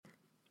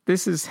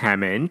This is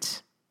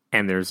Hemant,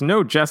 and there's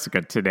no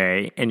Jessica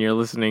today, and you're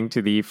listening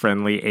to the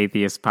Friendly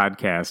Atheist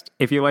Podcast.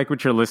 If you like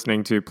what you're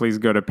listening to, please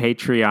go to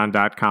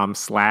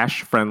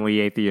patreon.com/Friendly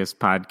Atheist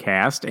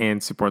Podcast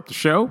and support the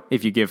show.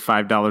 If you give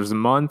 $5 a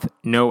month,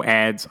 no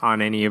ads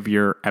on any of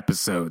your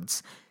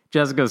episodes.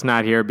 Jessica's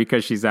not here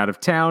because she's out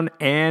of town,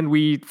 and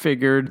we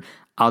figured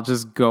I'll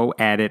just go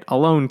at it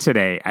alone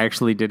today. I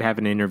actually did have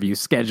an interview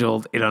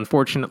scheduled. It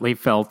unfortunately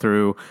fell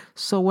through.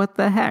 So what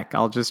the heck?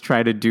 I'll just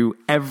try to do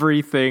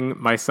everything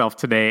myself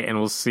today, and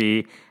we'll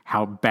see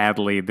how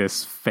badly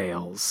this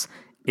fails.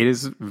 It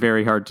is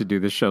very hard to do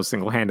this show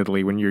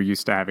single-handedly when you're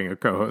used to having a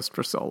co-host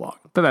for so long,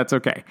 but that's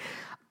okay.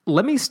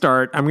 Let me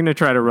start. I'm going to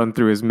try to run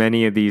through as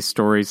many of these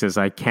stories as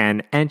I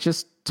can and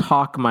just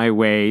talk my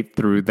way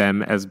through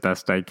them as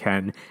best I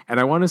can. And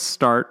I want to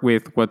start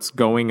with what's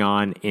going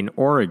on in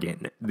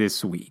Oregon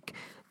this week.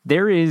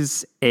 There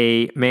is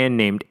a man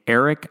named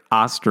Eric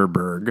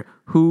Osterberg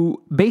who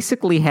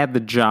basically had the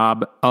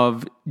job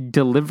of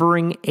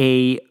delivering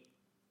a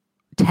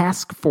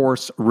task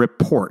force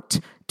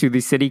report to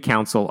the city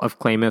council of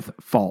Klamath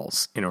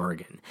Falls in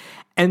Oregon.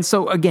 And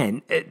so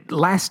again,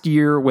 last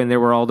year when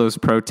there were all those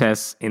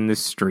protests in the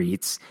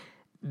streets,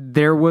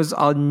 there was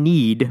a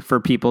need for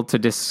people to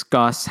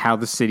discuss how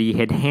the city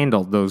had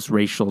handled those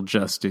racial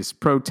justice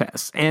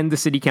protests. And the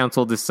city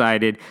council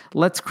decided,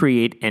 let's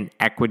create an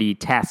equity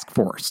task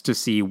force to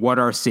see what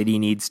our city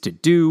needs to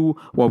do,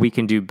 what we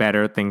can do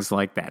better, things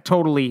like that.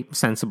 Totally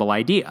sensible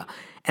idea.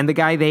 And the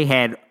guy they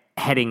had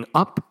heading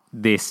up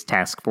this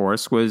task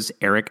force was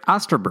Eric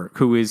Osterberg,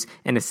 who is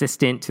an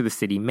assistant to the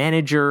city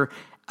manager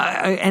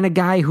and a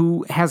guy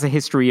who has a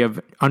history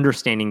of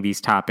understanding these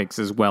topics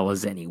as well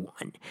as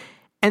anyone.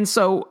 And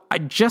so,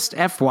 just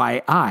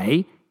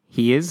FYI,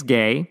 he is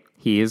gay,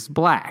 he is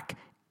black.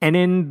 And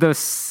in the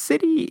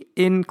city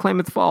in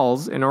Klamath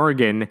Falls in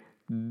Oregon,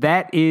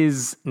 that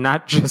is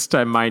not just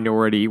a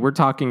minority. We're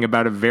talking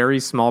about a very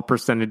small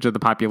percentage of the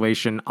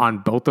population on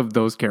both of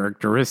those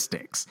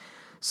characteristics.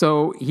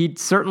 So he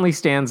certainly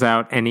stands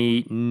out and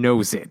he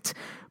knows it.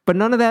 But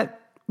none of that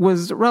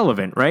was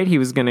relevant, right? He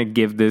was going to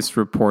give this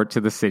report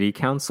to the city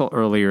council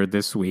earlier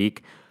this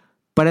week.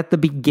 But at the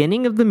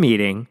beginning of the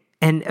meeting,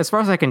 and as far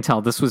as I can tell,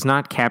 this was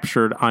not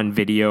captured on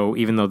video,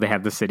 even though they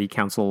had the city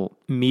council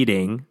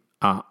meeting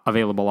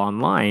available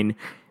online.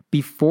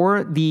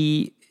 Before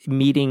the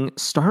meeting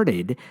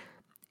started,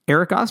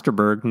 Eric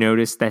Osterberg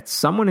noticed that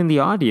someone in the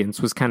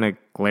audience was kind of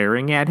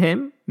glaring at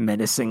him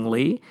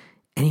menacingly,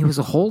 and he was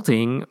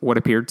holding what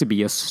appeared to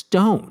be a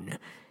stone.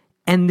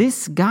 And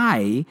this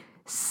guy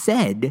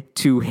said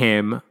to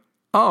him,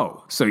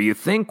 "Oh, so you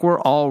think we're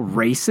all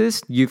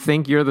racist? You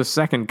think you're the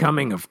second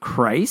coming of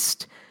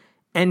Christ?"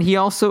 And he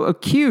also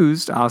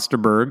accused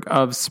Osterberg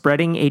of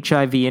spreading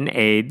HIV and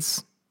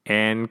AIDS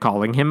and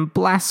calling him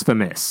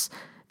blasphemous,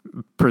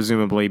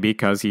 presumably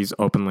because he's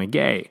openly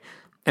gay.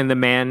 And the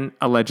man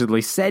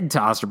allegedly said to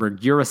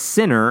Osterberg, "You're a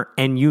sinner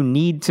and you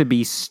need to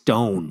be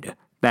stoned.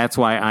 That's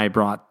why I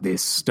brought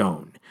this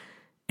stone."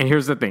 And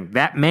here's the thing.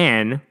 That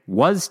man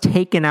was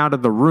taken out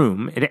of the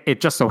room. It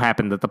just so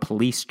happened that the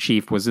police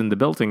chief was in the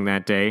building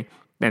that day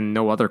and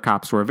no other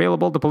cops were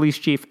available. The police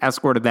chief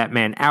escorted that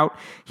man out.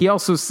 He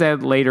also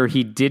said later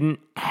he didn't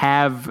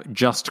have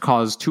just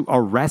cause to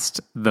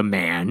arrest the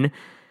man,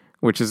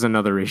 which is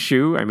another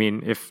issue. I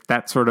mean, if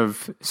that sort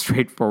of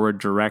straightforward,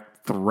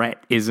 direct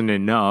threat isn't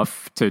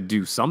enough to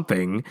do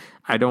something,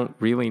 I don't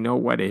really know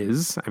what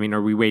is. I mean,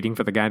 are we waiting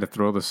for the guy to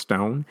throw the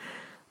stone?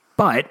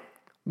 But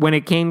when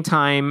it came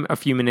time a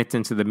few minutes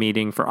into the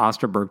meeting for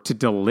Osterberg to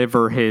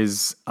deliver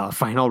his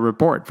final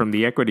report from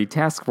the Equity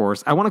Task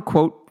Force, I want to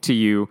quote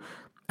you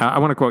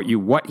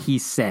what he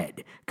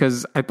said,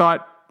 because I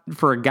thought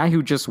for a guy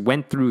who just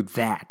went through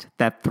that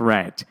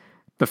threat,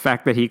 the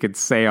fact that he could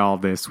say all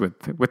this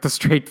with a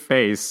straight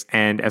face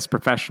and as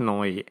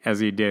professionally as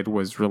he did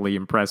was really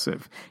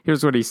impressive.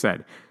 Here's what he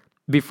said.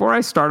 "Before I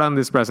start on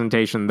this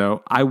presentation,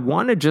 though, I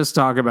want to just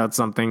talk about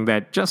something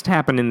that just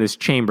happened in this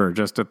chamber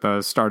just at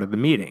the start of the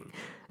meeting.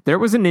 There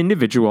was an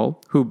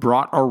individual who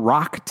brought a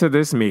rock to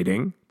this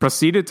meeting,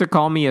 proceeded to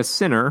call me a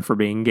sinner for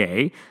being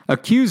gay,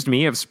 accused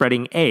me of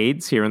spreading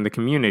AIDS here in the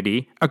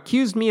community,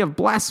 accused me of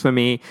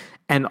blasphemy,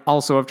 and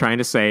also of trying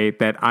to say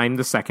that I'm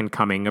the second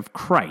coming of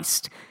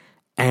Christ.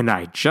 And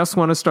I just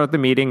want to start the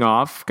meeting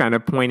off kind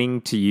of pointing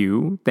to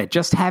you that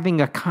just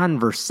having a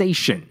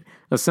conversation,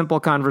 a simple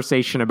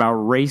conversation about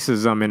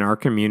racism in our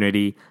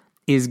community,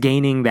 is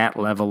gaining that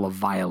level of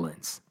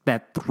violence,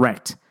 that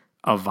threat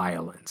of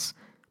violence."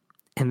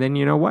 And then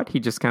you know what? He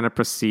just kind of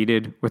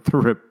proceeded with the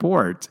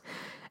report.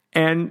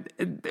 And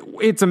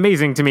it's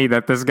amazing to me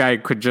that this guy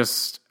could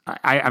just,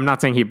 I'm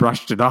not saying he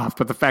brushed it off,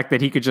 but the fact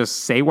that he could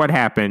just say what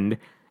happened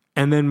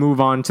and then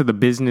move on to the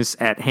business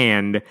at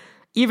hand,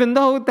 even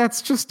though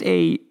that's just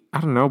a,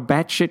 I don't know,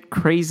 batshit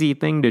crazy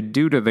thing to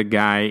do to the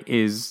guy,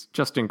 is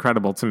just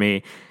incredible to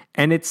me.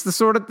 And it's the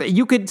sort of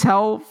you could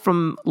tell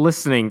from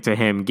listening to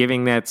him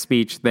giving that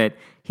speech that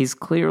he's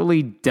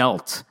clearly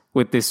dealt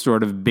with this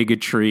sort of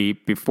bigotry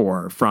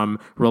before, from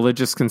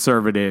religious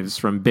conservatives,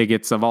 from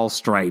bigots of all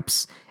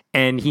stripes.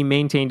 And he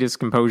maintained his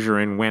composure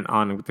and went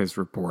on with his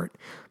report.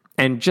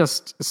 And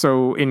just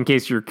so in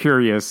case you're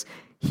curious,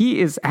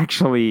 he is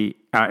actually,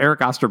 Eric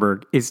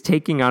Osterberg is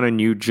taking on a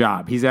new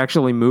job. He's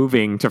actually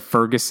moving to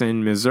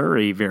Ferguson,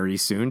 Missouri very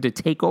soon to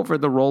take over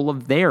the role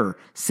of their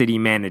city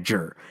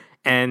manager.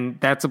 And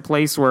that's a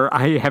place where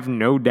I have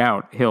no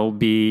doubt he'll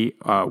be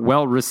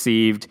well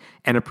received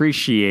and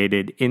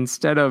appreciated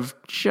instead of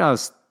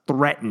just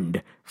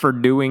threatened for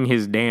doing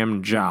his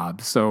damn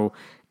job. So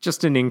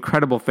just an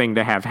incredible thing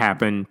to have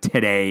happen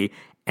today.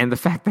 And the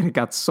fact that it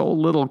got so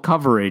little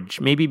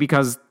coverage, maybe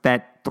because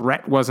that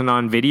threat wasn't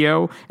on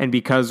video and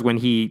because when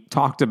he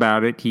talked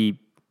about it, he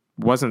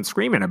wasn't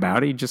screaming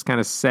about it. He just kind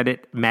of said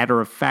it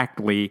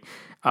matter-of-factly.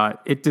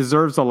 It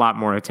deserves a lot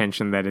more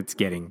attention that it's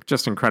getting.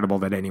 Just incredible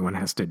that anyone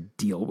has to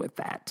deal with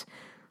that.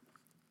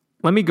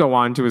 Let me go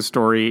on to a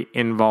story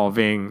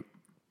involving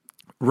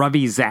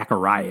Ravi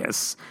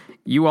Zacharias.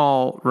 You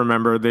all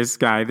remember this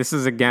guy. This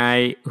is a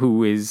guy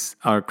who is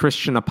a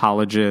Christian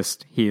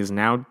apologist. He is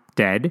now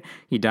dead.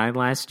 He died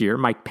last year.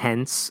 Mike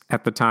Pence,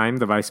 at the time,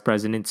 the vice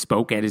president,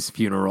 spoke at his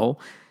funeral.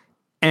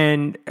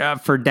 And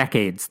for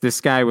decades,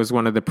 this guy was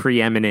one of the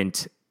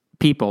preeminent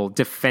people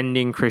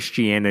defending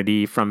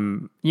Christianity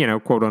from,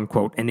 quote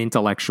unquote, an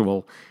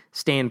intellectual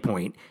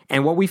standpoint.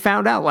 And what we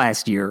found out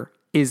last year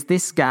is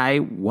this guy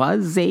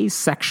was a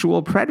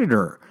sexual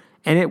predator.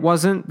 And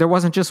there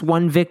wasn't just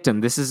one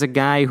victim. This is a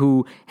guy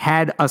who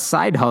had a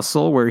side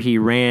hustle where he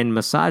ran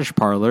massage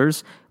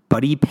parlors,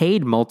 but he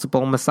paid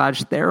multiple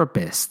massage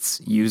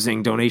therapists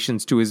using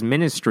donations to his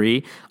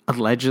ministry,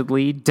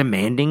 allegedly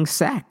demanding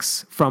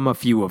sex from a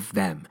few of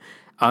them.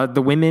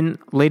 The women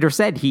later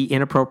said he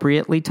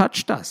inappropriately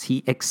touched us.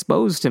 He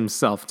exposed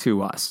himself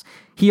to us.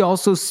 He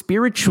also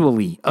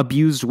spiritually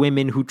abused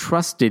women who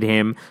trusted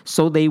him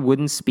so they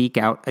wouldn't speak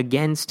out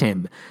against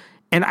him.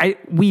 And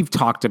we've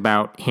talked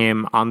about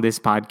him on this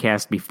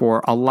podcast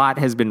before. A lot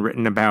has been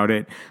written about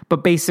it.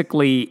 But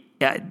basically,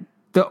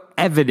 the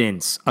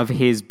evidence of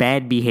his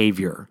bad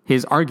behavior,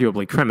 his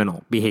arguably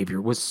criminal behavior,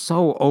 was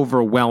so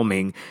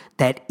overwhelming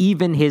that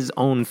even his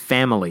own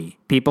family,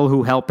 people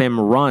who help him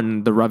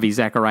run the Ravi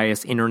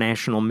Zacharias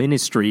International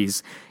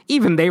Ministries,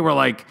 even they were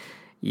like,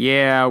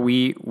 yeah,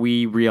 we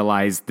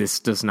realize this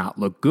does not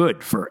look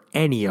good for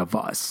any of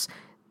us.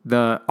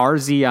 The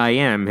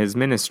RZIM, his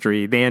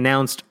ministry, they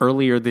announced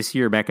earlier this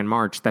year, back in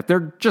March, that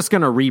they're just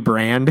going to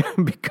rebrand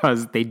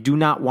because they do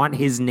not want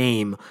his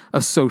name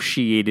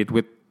associated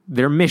with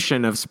their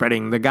mission of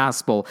spreading the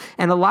gospel.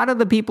 And a lot of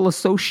the people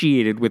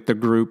associated with the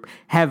group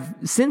have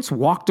since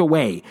walked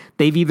away.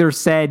 They've either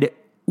said,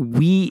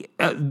 the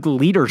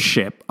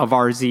leadership of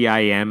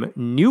RZIM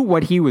knew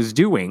what he was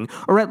doing,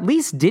 or at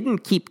least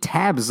didn't keep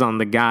tabs on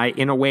the guy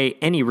in a way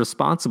any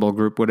responsible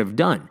group would have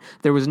done.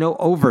 There was no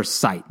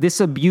oversight. This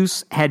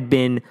abuse had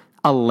been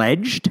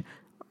alleged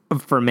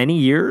for many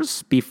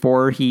years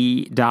before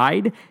he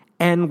died.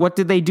 And what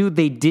did they do?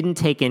 They didn't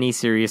take any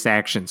serious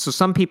action. So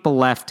some people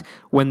left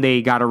when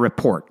they got a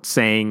report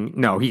saying,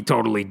 no, he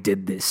totally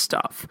did this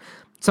stuff.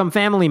 Some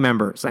family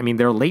members,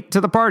 they're late to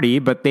the party,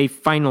 but they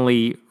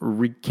finally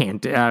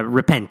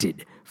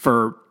repented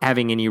for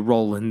having any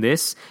role in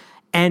this.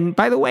 And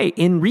by the way,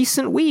 in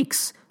recent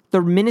weeks,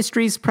 the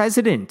ministry's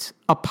president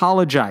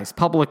apologized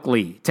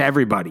publicly to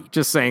everybody,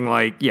 just saying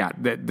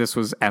this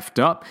was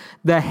effed up.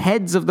 The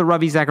heads of the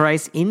Ravi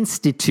Zacharias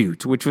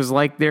Institute, which was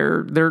like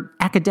their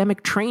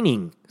academic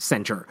training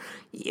center,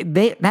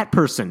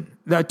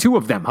 the two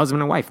of them,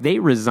 husband and wife, they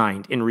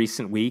resigned in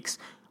recent weeks.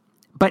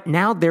 But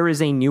now there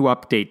is a new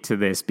update to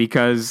this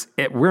because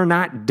we're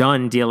not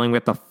done dealing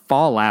with the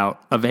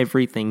fallout of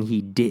everything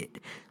he did.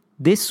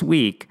 This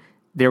week,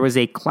 there was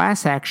a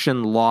class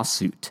action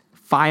lawsuit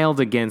filed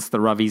against the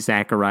Ravi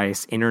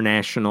Zacharias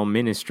International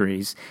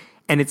Ministries,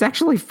 and it's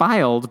actually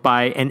filed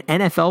by an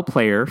NFL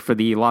player for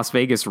the Las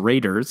Vegas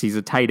Raiders. He's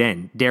a tight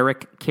end,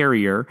 Derek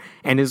Carrier,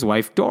 and his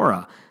wife,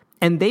 Dora.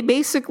 And they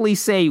basically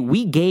say,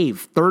 we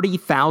gave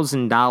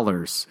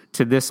 $30,000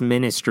 to this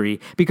ministry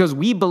because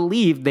we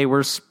believed they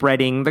were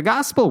spreading the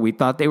gospel. We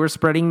thought they were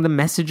spreading the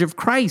message of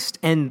Christ,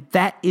 and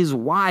that is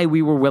why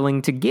we were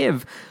willing to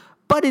give.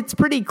 But it's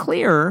pretty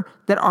clear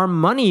that our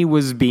money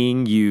was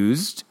being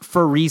used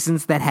for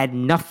reasons that had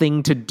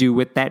nothing to do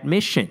with that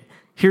mission.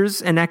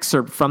 Here's an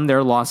excerpt from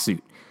their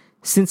lawsuit.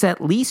 Since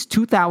at least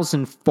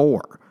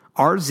 2004,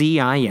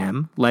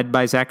 RZIM, led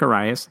by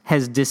Zacharias,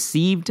 has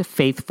deceived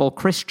faithful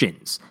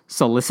Christians,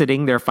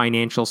 soliciting their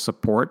financial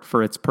support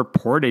for its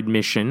purported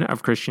mission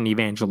of Christian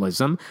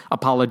evangelism,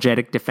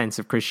 apologetic defense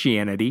of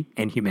Christianity,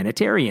 and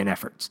humanitarian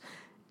efforts.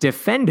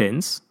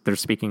 Defendants, they're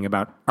speaking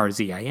about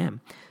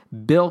RZIM,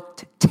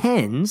 bilked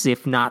tens,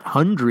 if not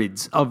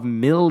hundreds, of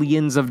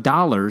millions of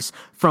dollars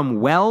from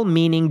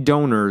well-meaning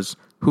donors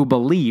who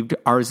believed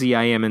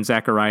RZIM and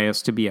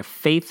Zacharias to be a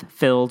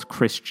faith-filled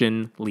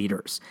Christian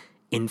leaders.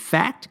 In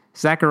fact,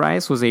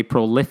 Zacharias was a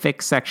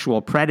prolific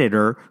sexual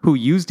predator who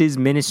used his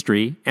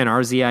ministry and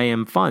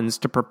RZIM funds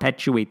to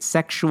perpetuate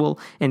sexual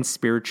and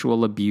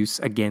spiritual abuse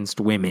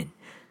against women.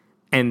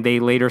 And they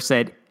later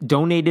said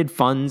donated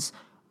funds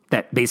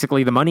that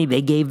basically the money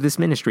they gave this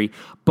ministry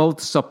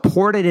both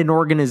supported an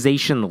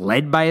organization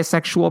led by a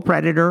sexual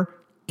predator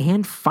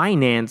and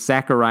financed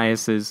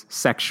Zacharias'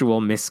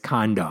 sexual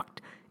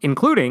misconduct,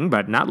 including,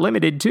 but not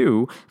limited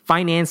to,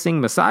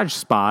 financing massage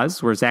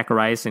spas where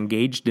Zacharias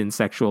engaged in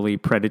sexually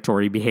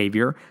predatory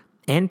behavior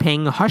and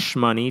paying hush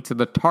money to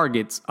the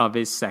targets of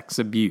his sex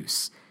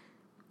abuse.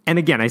 And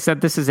again, I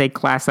said this is a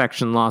class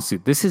action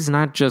lawsuit. This is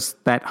not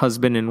just that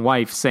husband and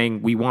wife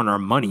saying we want our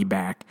money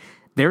back.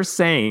 They're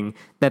saying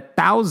that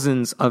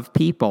thousands of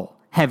people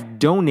have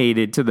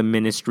donated to the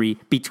ministry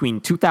between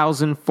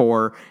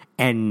 2004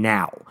 and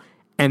now.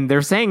 And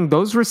they're saying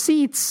those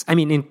receipts, I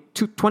mean, in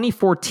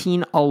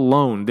 2014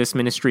 alone, this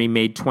ministry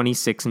made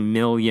 $26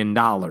 million.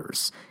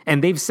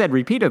 And they've said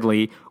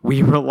repeatedly,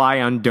 we rely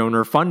on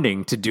donor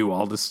funding to do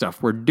all the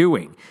stuff we're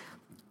doing.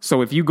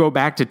 So if you go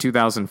back to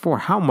 2004,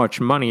 how much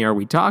money are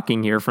we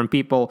talking here from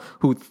people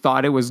who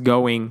thought it was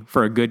going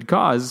for a good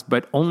cause,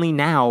 but only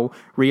now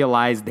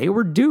realized they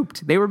were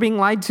duped? They were being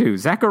lied to.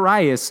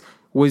 Zacharias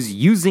was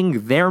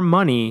using their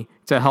money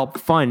to help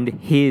fund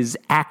his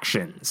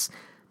actions.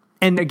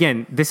 And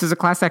again, this is a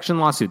class action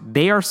lawsuit.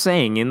 They are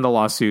saying in the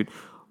lawsuit,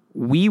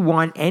 we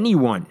want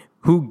anyone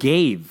who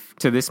gave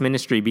to this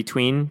ministry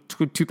between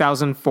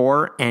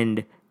 2004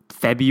 and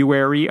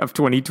February of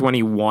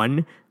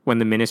 2021, when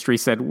the ministry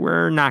said,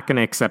 we're not going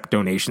to accept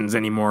donations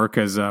anymore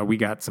because we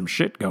got some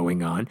shit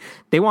going on.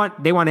 They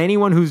want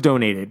anyone who's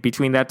donated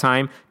between that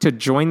time to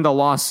join the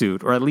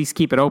lawsuit, or at least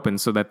keep it open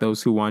so that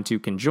those who want to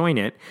can join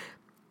it.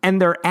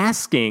 And they're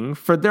asking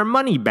for their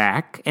money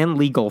back and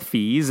legal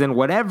fees and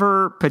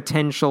whatever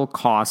potential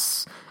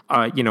costs,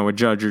 a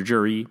judge or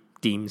jury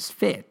deems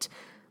fit.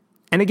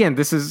 And again,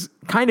 this is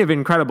kind of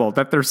incredible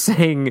that they're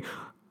saying,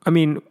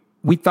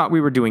 we thought we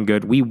were doing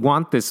good. We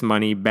want this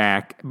money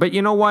back. But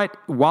you know what?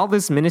 While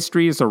this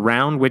ministry is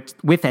around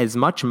with as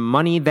much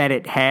money that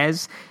it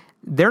has,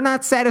 they're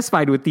not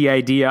satisfied with the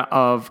idea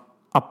of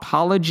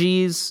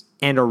apologies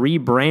and a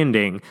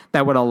rebranding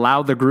that would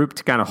allow the group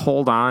to kind of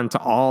hold on to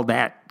all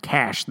that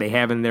cash they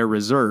have in their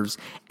reserves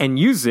and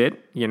use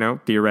it,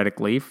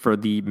 theoretically, for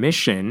the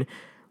mission,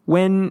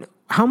 when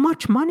how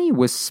much money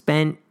was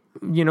spent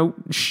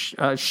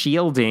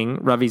shielding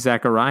Ravi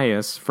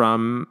Zacharias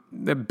from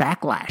the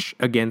backlash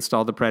against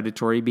all the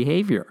predatory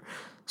behavior.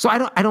 So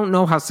I don't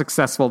know how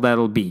successful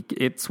that'll be.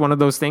 It's one of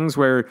those things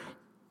where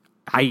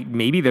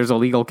maybe there's a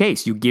legal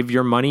case. You give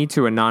your money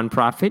to a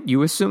nonprofit,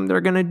 you assume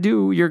they're going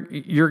to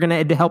you're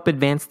going to help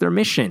advance their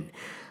mission.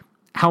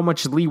 How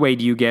much leeway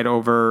do you get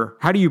over?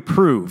 How do you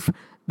prove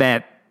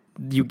that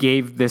you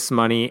gave this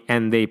money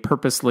and they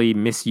purposely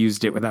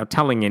misused it without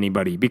telling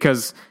anybody?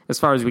 Because as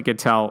far as we could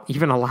tell,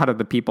 even a lot of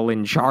the people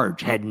in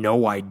charge had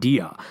no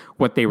idea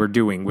what they were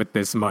doing with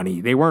this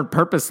money. They weren't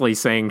purposely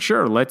saying,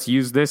 sure, let's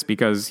use this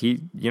because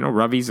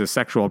Ravi's a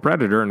sexual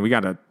predator and we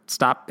got to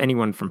stop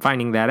anyone from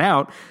finding that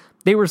out.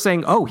 They were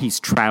saying, oh, he's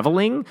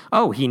traveling.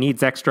 Oh, he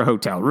needs extra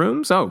hotel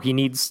rooms. Oh, he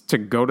needs to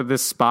go to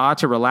this spa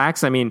to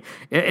relax.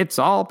 It's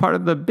all part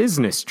of the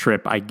business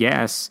trip, I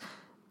guess.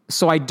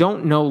 So I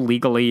don't know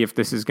legally if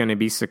this is going to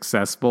be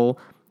successful,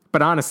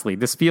 but honestly,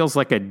 this feels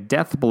like a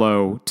death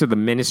blow to the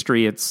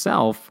ministry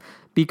itself,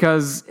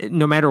 because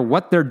no matter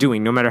what they're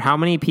doing, no matter how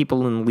many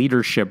people in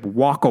leadership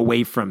walk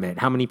away from it,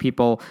 how many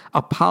people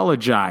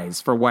apologize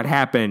for what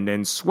happened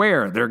and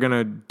swear they're going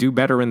to do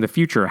better in the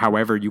future,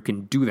 however you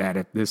can do that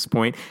at this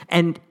point,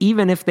 and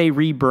even if they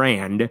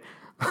rebrand,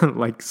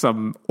 like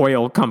some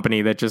oil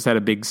company that just had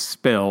a big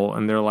spill,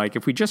 and they're like,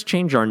 if we just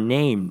change our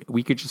name,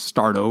 we could just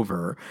start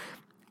over.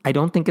 I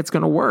don't think it's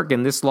going to work,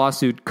 and this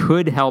lawsuit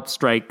could help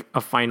strike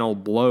a final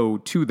blow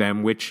to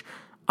them, which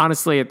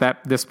honestly,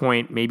 at this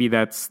point, maybe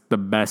that's the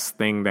best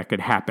thing that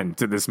could happen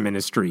to this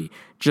ministry.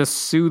 Just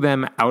sue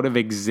them out of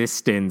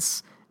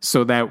existence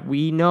so that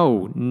we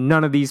know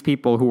none of these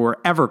people who were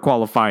ever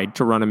qualified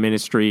to run a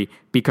ministry,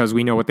 because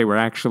we know what they were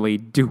actually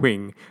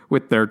doing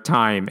with their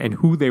time and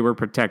who they were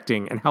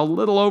protecting and how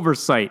little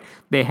oversight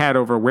they had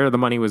over where the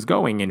money was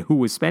going and who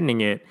was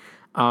spending it.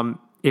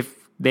 If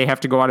they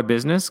have to go out of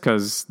business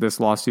because this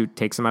lawsuit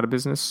takes them out of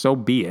business, so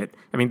be it.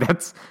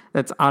 That's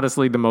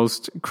honestly the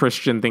most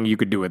Christian thing you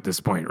could do at this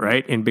point,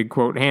 right? In big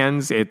quote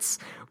hands,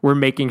 we're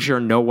making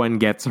sure no one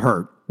gets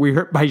hurt.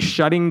 By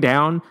shutting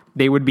down,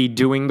 they would be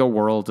doing the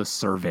world a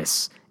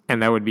service,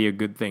 and that would be a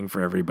good thing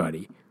for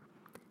everybody.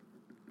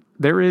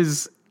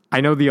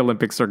 I know the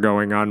Olympics are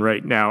going on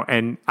right now,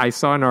 and I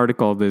saw an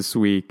article this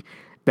week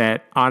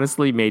that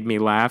honestly made me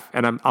laugh,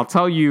 and I'll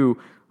tell you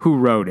who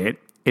wrote it.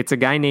 It's a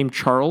guy named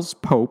Charles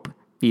Pope.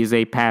 He's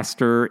a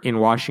pastor in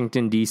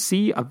Washington,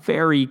 D.C., a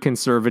very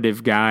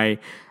conservative guy.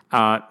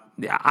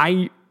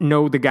 I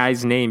know the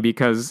guy's name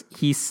because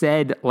he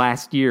said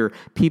last year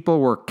people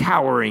were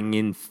cowering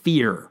in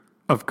fear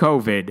of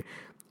COVID,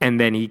 and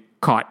then he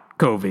caught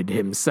COVID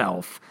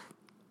himself.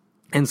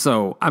 And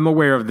so I'm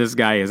aware of this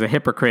guy as a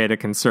hypocrite, a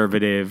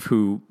conservative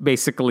who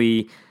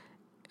basically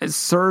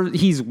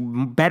he's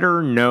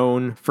better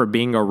known for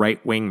being a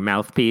right-wing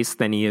mouthpiece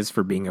than he is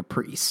for being a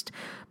priest.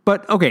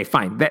 But okay,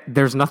 fine.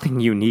 There's nothing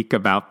unique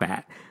about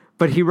that.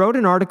 But he wrote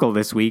an article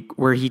this week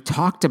where he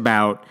talked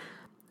about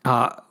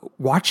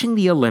watching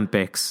the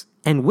Olympics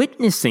and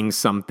witnessing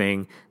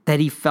something that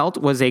he felt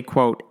was a,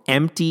 quote,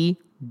 empty,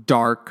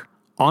 dark,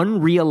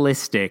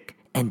 unrealistic,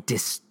 and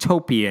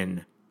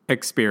dystopian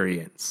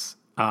experience,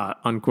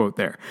 unquote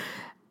there.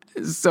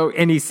 So,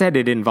 and he said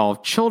it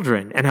involved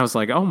children. And I was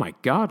like, oh my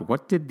God,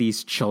 what did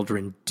these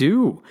children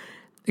do?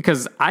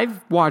 Because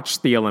I've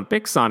watched the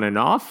Olympics on and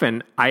off,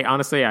 and I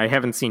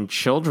haven't seen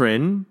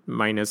children,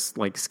 minus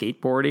like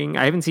skateboarding,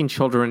 I haven't seen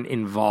children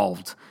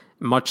involved,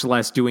 much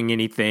less doing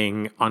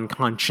anything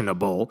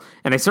unconscionable.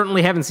 And I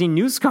certainly haven't seen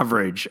news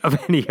coverage of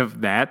any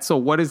of that. So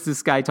what is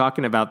this guy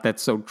talking about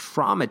that's so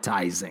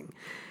traumatizing?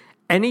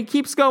 And he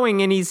keeps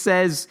going and he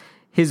says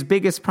his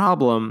biggest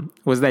problem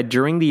was that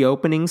during the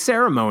opening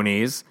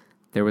ceremonies,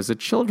 there was a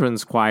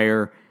children's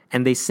choir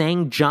and they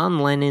sang John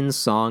Lennon's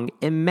song,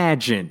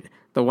 Imagine.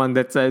 The one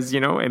that says,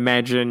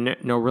 imagine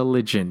no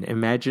religion,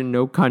 imagine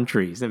no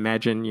countries,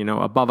 imagine,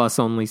 above us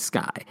only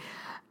sky.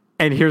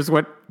 And here's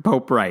what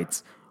Pope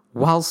writes.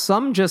 While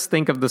some just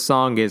think of the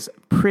song as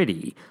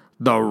pretty,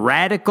 the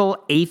radical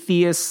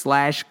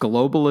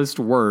atheist/globalist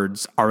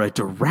words are a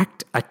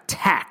direct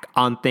attack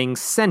on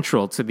things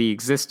central to the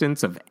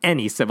existence of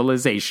any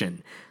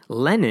civilization.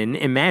 Lenin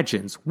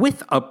imagines,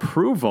 with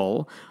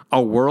approval,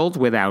 a world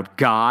without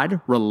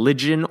God,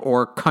 religion,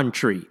 or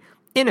country.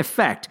 In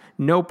effect,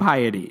 no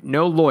piety,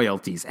 no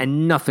loyalties,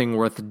 and nothing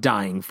worth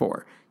dying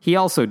for. He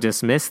also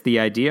dismissed the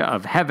idea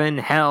of heaven,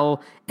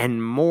 hell,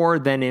 and more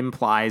than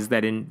implies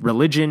that in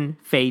religion,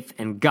 faith,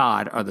 and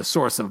God are the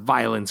source of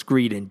violence,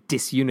 greed, and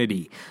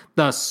disunity.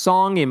 The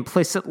song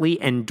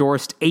implicitly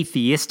endorsed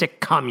atheistic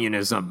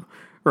communism,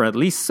 or at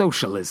least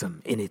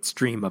socialism, in its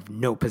dream of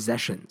no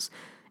possessions.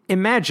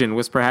 Imagine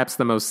was perhaps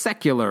the most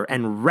secular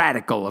and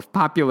radical of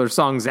popular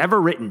songs ever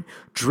written,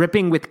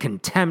 dripping with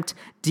contempt,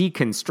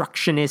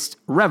 deconstructionist,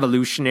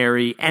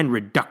 revolutionary, and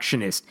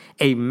reductionist,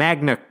 a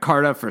Magna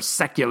Carta for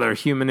secular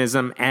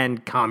humanism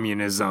and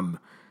communism.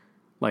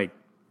 Like,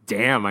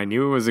 damn, I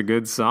knew it was a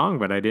good song,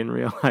 but I didn't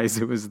realize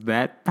it was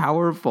that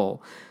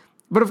powerful.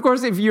 But of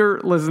course, if you're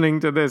listening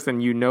to this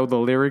and you know the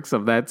lyrics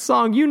of that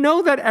song, you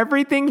know that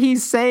everything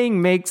he's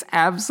saying makes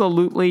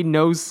absolutely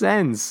no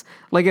sense.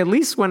 Like, at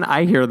least when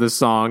I hear the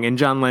song and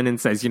John Lennon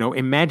says,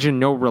 imagine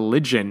no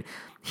religion,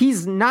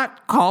 he's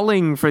not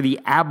calling for the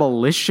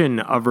abolition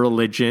of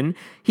religion.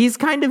 He's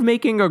kind of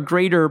making a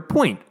greater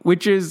point,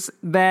 which is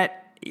that,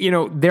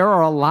 there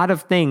are a lot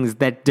of things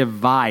that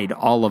divide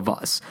all of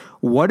us.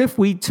 What if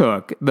we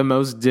took the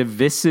most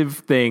divisive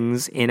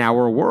things in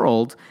our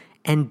world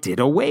and did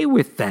away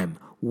with them?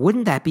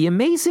 Wouldn't that be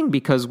amazing?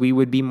 Because we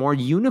would be more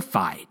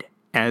unified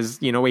as,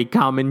 a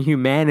common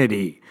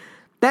humanity.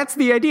 That's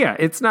the idea.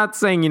 It's not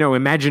saying,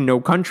 imagine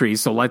no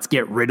countries, so let's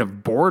get rid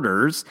of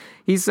borders.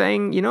 He's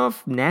saying,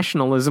 if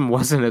nationalism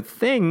wasn't a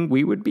thing,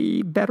 we would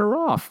be better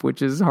off,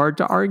 which is hard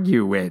to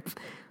argue with.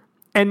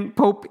 And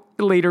Pope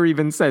later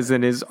even says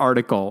in his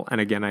article,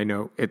 and again, I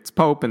know it's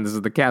Pope, and this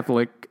is the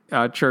Catholic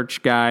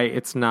Church guy.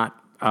 It's not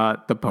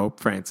the Pope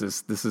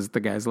Francis. This is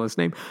the guy's last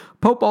name.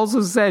 Pope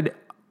also said,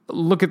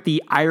 look at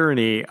the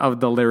irony of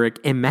the lyric,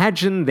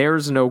 imagine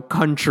there's no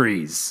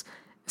countries,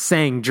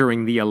 sang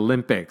during the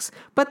Olympics.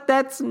 But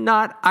that's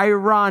not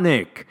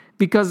ironic,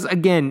 because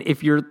again,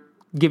 if you're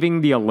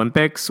giving the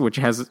Olympics, which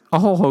has a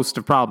whole host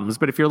of problems,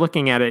 but if you're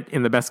looking at it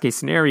in the best case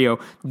scenario,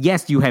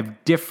 yes, you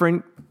have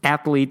different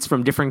athletes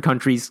from different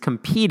countries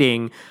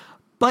competing,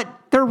 but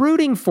they're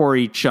rooting for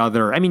each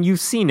other. I mean, you've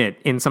seen it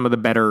in some of the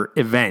better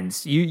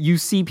events. You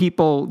see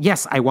people,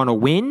 yes, I want to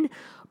win,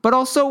 but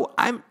also,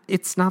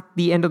 it's not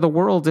the end of the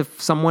world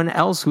if someone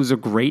else who's a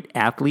great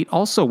athlete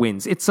also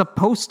wins. It's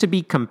supposed to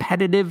be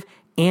competitive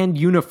and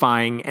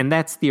unifying, and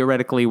that's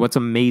theoretically what's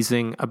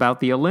amazing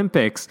about the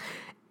Olympics.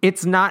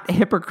 It's not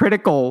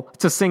hypocritical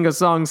to sing a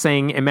song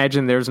saying,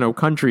 imagine there's no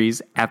countries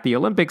at the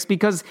Olympics,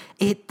 because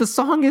the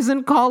song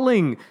isn't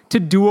calling to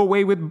do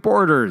away with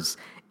borders.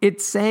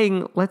 It's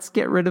saying, let's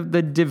get rid of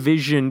the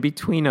division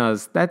between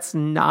us. That's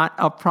not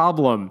a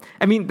problem.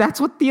 I mean, that's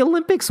what the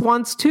Olympics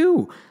wants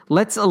too.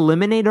 Let's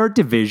eliminate our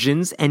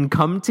divisions and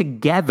come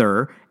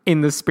together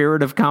in the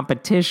spirit of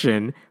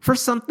competition for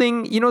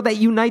something, that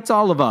unites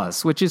all of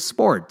us, which is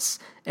sports.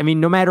 I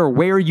mean, no matter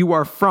where you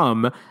are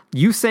from,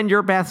 you send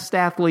your best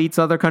athletes,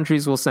 other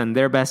countries will send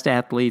their best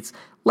athletes.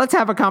 Let's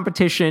have a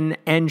competition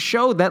and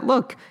show that,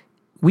 look,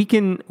 we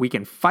can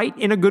fight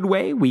in a good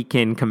way, we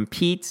can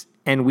compete,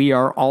 and we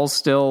are all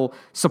still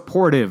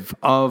supportive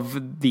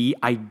of the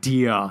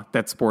idea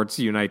that sports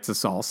unites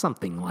us all,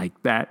 something like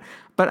that.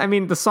 But I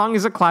mean, the song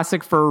is a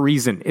classic for a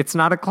reason. It's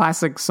not a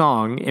classic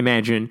song,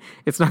 imagine.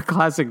 It's not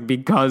classic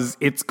because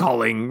it's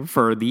calling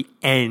for the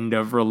end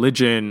of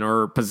religion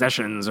or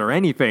possessions or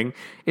anything.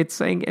 It's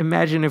saying,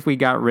 imagine if we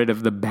got rid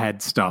of the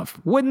bad stuff.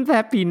 Wouldn't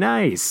that be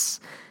nice?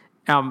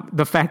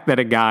 The fact that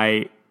a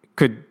guy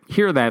could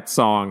hear that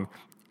song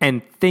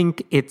and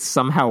think it's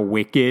somehow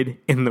wicked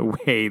in the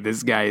way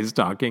this guy is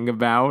talking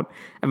about.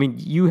 I mean,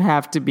 you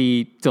have to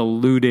be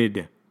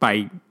deluded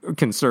by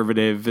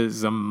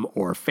conservatism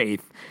or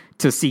faith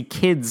to see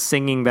kids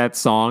singing that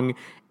song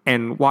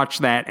and watch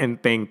that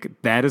and think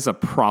that is a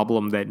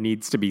problem that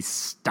needs to be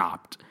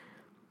stopped.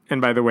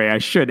 And by the way, I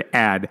should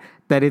add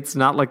that it's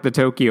not like the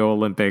Tokyo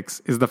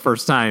Olympics is the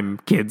first time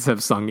kids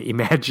have sung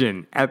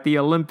Imagine at the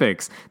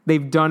Olympics.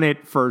 They've done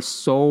it for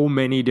so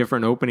many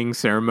different opening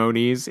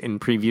ceremonies in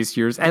previous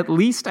years, at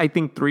least I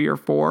think 3 or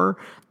 4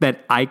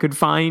 that I could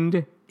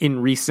find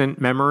in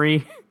recent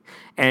memory.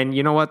 And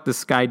you know what? The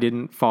sky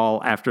didn't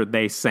fall after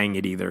they sang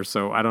it either,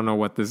 so I don't know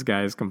what this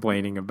guy is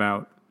complaining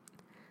about.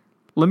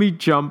 Let me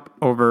jump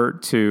over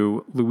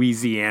to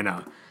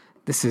Louisiana.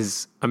 This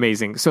is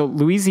amazing. So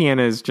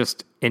Louisiana is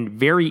just a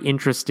very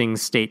interesting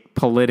state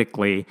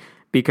politically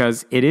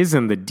because it is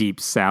in the deep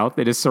South.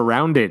 It is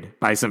surrounded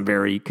by some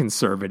very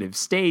conservative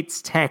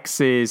states,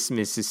 Texas,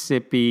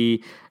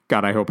 Mississippi.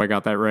 God, I hope I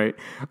got that right.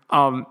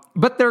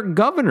 But their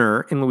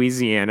governor in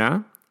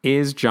Louisiana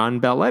is John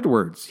Bel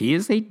Edwards. He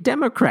is a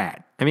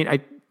Democrat. I mean, I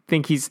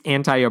think he's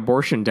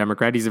anti-abortion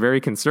Democrat. He's a very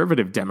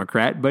conservative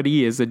Democrat, but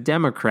he is a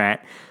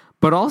Democrat.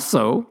 But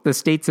also, the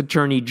state's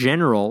attorney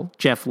general,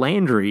 Jeff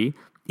Landry,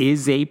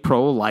 is a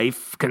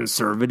pro-life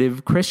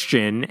conservative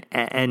Christian,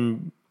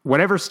 and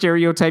whatever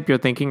stereotype you're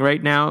thinking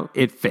right now,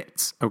 it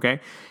fits, okay?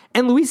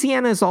 And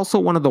Louisiana is also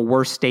one of the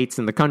worst states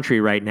in the country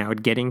right now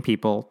at getting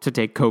people to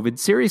take COVID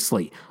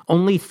seriously.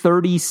 Only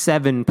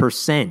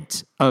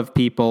 37% of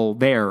people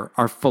there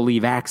are fully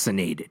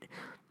vaccinated.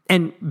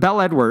 And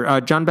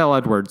John Bel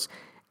Edwards,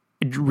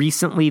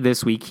 recently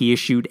this week, he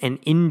issued an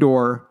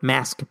indoor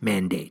mask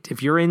mandate.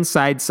 If you're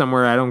inside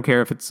somewhere, I don't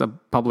care if it's a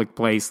public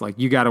place, like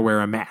you got to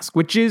wear a mask,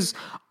 which is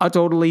a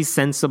totally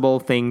sensible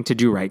thing to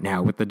do right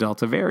now with the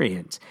Delta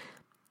variant.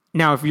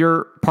 Now, if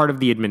you're part of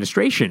the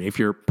administration, if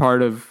you're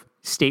part of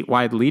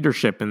statewide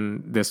leadership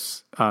in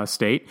this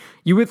state,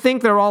 you would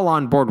think they're all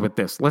on board with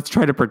this. Let's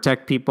try to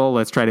protect people.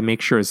 Let's try to make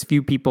sure as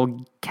few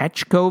people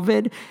catch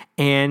COVID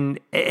and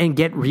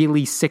get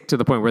really sick to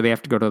the point where they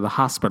have to go to the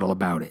hospital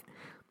about it.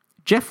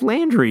 Jeff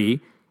Landry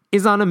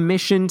is on a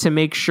mission to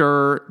make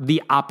sure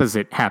the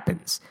opposite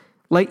happens.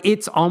 Like,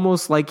 it's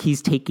almost like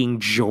he's taking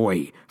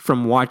joy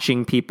from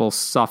watching people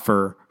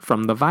suffer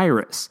from the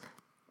virus.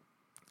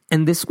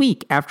 And this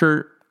week,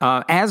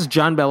 as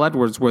John Bel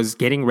Edwards was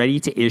getting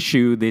ready to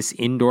issue this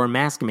indoor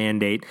mask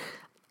mandate,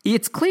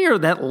 it's clear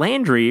that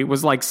Landry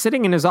was like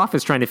sitting in his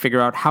office trying to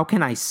figure out, how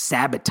can I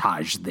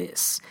sabotage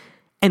this?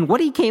 And what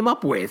he came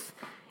up with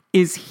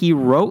is he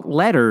wrote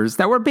letters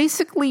that were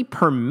basically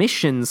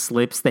permission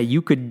slips that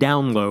you could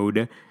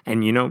download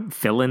and,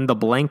 fill in the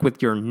blank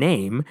with your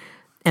name.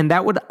 And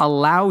that would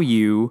allow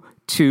you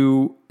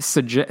to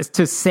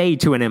say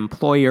to an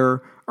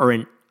employer or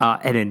an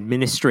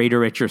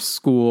administrator at your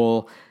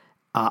school,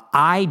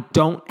 I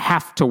don't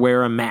have to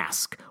wear a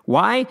mask.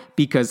 Why?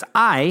 Because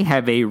I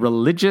have a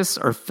religious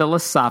or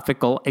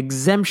philosophical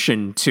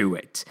exemption to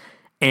it.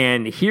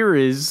 And here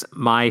is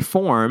my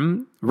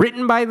form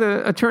written by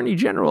the Attorney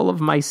General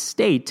of my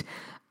state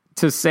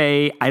to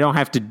say I don't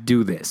have to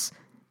do this.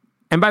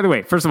 And by the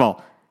way, first of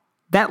all,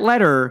 that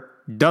letter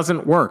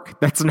doesn't work.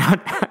 That's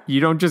not,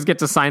 you don't just get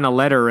to sign a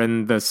letter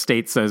and the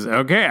state says,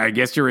 okay, I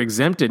guess you're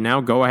exempted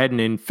now, go ahead and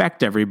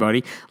infect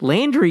everybody.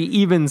 Landry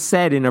even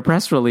said in a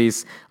press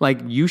release, like,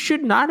 you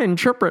should not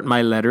interpret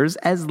my letters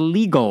as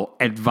legal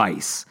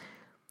advice.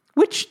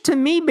 Which to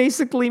me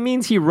basically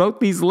means he wrote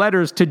these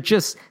letters to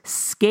just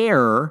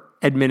scare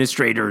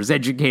administrators,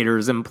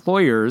 educators,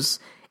 employers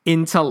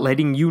into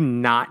letting you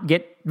not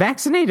get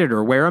vaccinated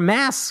or wear a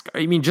mask.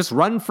 I mean, just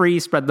run free,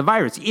 spread the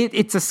virus.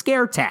 It's a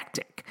scare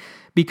tactic,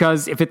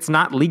 because if it's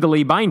not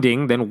legally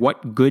binding, then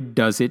what good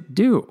does it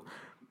do?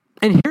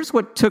 And here's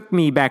what took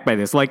me back by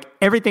this. Like,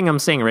 everything I'm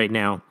saying right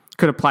now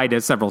could apply to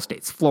several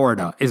states.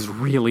 Florida is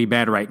really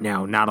bad right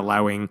now, not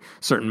allowing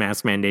certain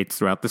mask mandates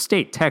throughout the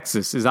state.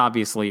 Texas is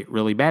obviously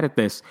really bad at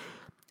this.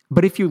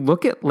 But if you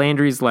look at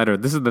Landry's letter,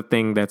 this is the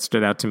thing that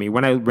stood out to me.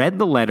 When I read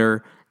the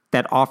letter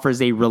that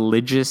offers a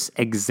religious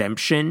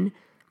exemption,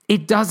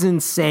 it doesn't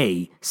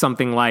say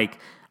something like,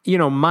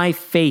 my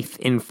faith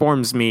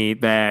informs me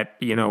that,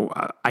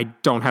 I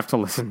don't have to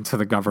listen to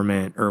the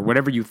government, or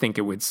whatever you think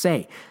it would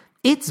say.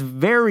 It's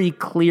very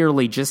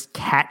clearly just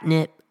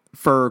catnip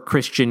for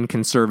Christian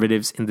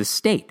conservatives in the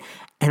state.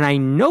 And I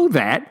know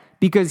that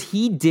because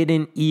he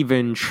didn't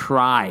even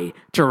try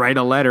to write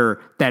a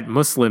letter that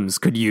Muslims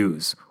could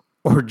use,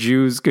 or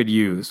Jews could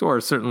use,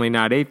 or certainly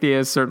not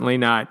atheists, certainly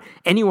not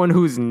anyone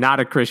who's not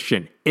a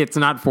Christian. It's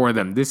not for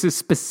them. This is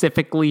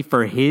specifically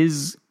for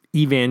his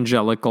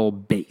evangelical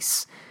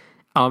base.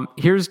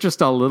 Here's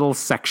just a little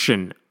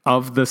section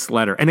of this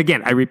letter. And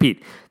again, I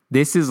repeat,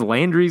 this is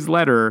Landry's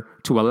letter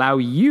to allow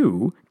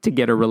you to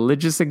get a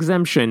religious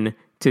exemption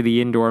to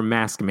the indoor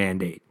mask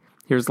mandate.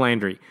 Here's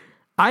Landry.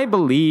 I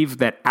believe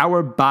that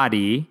our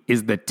body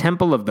is the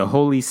temple of the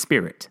Holy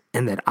Spirit,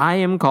 and that I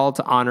am called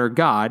to honor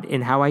God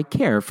in how I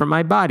care for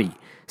my body.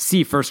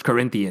 See 1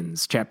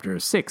 Corinthians chapter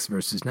 6,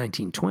 verses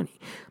 19-20.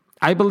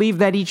 I believe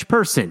that each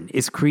person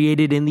is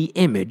created in the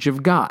image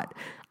of God.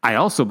 I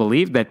also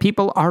believe that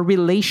people are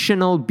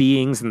relational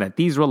beings and that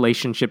these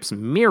relationships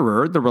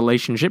mirror the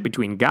relationship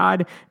between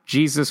God,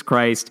 Jesus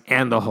Christ,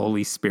 and the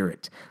Holy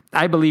Spirit.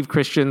 I believe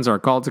Christians are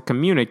called to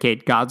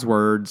communicate God's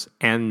words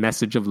and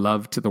message of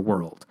love to the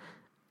world.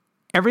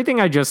 everything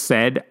I just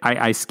said,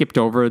 I skipped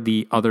over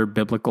the other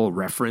biblical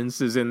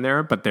references in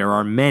there, but there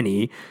are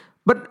many.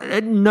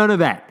 But none of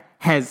that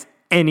has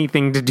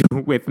anything to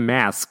do with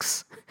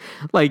masks.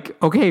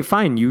 Like, okay,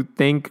 fine, you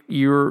think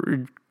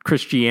your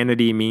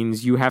Christianity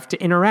means you have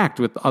to interact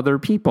with other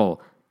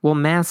people. Well,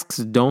 masks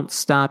don't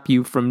stop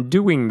you from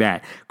doing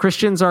that.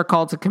 Christians are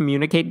called to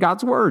communicate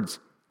God's words.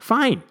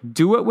 Fine,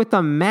 do it with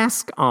a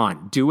mask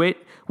on. Do it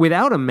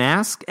without a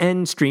mask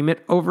and stream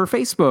it over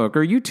Facebook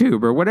or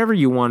YouTube or whatever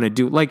you want to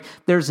do. Like,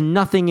 there's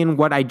nothing in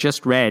what I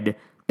just read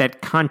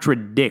that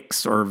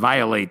contradicts or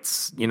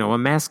violates, a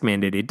mask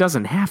mandate. It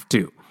doesn't have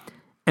to.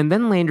 And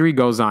then Landry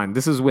goes on.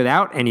 This is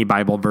without any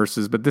Bible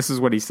verses, but this is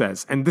what he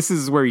says. And this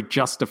is where he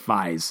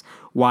justifies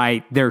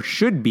why there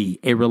should be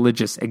a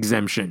religious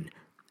exemption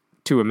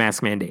to a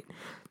mask mandate.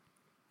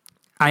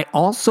 I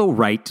also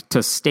write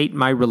to state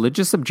my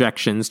religious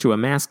objections to a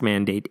mask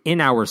mandate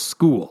in our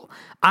school.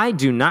 I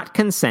do not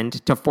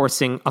consent to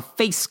forcing a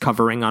face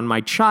covering on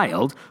my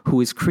child who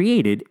is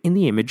created in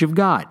the image of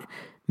God.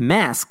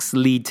 Masks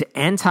lead to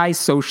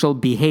antisocial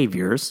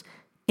behaviors,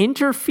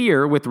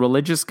 interfere with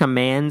religious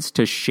commands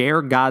to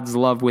share God's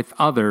love with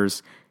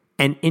others,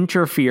 and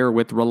interfere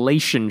with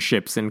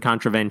relationships in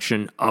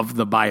contravention of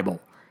the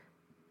Bible.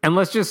 And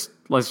let's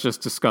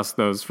just discuss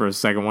those for a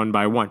second, one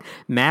by one.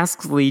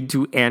 Masks lead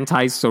to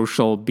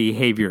antisocial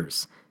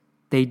behaviors.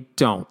 They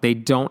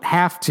don't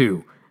have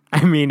to.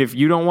 I mean, if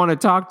you don't want to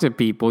talk to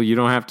people, you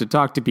don't have to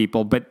talk to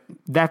people, but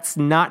that's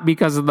not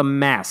because of the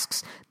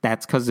masks.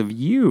 That's because of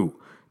you.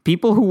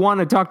 People who want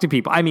to talk to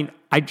people. I mean,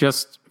 I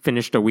just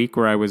finished a week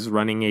where I was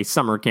running a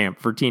summer camp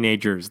for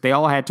teenagers. They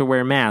all had to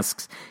wear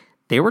masks.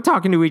 They were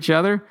talking to each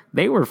other.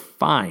 They were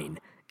fine.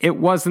 It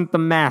wasn't the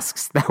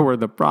masks that were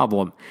the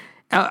problem.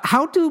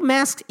 How do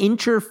masks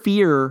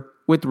interfere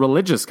with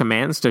religious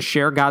commands to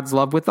share God's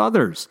love with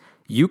others?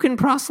 You can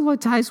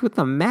proselytize with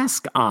a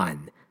mask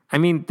on. I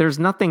mean, there's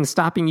nothing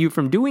stopping you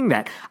from doing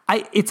that.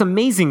 It's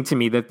amazing to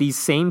me that these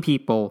same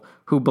people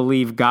who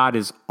believe God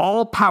is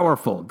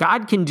all-powerful,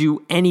 God can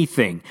do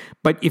anything,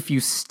 but if you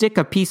stick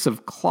a piece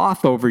of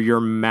cloth over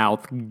your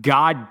mouth,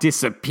 God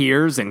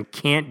disappears and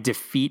can't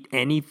defeat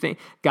anything.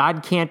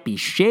 God can't be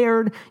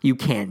shared. You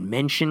can't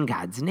mention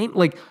God's name.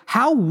 Like,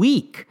 how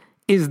weak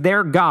is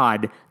their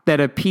God that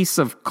a piece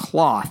of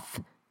cloth,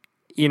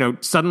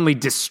 suddenly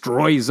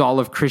destroys all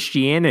of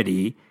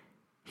Christianity?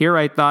 Here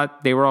I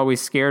thought they were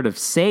always scared of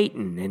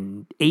Satan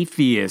and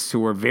atheists who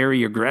were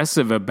very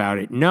aggressive about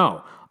it.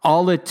 No,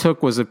 all it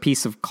took was a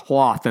piece of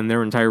cloth and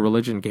their entire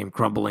religion came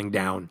crumbling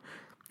down.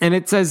 And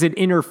it says it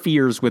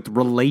interferes with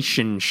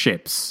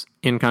relationships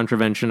in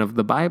contravention of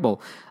the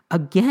Bible.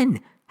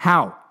 Again,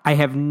 how? I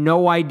have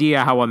no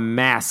idea how a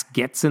mask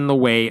gets in the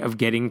way of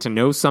getting to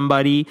know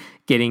somebody,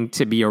 getting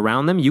to be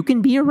around them. You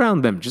can be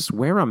around them. Just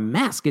wear a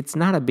mask. It's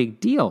not a big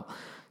deal.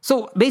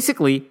 So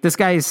basically, this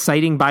guy is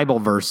citing Bible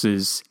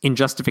verses in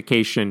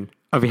justification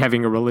of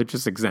having a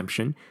religious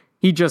exemption.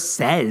 He just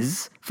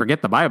says,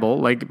 forget the Bible,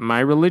 like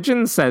my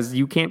religion says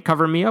you can't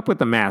cover me up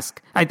with a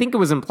mask. I think it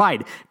was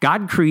implied.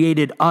 God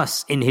created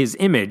us in his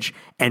image,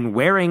 and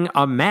wearing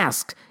a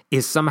mask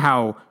is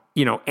somehow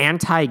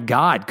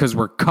anti-God because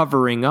we're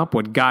covering up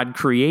what God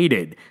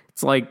created.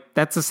 It's like,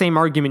 that's the same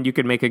argument you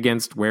could make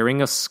against wearing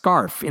a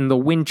scarf in the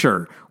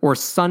winter or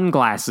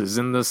sunglasses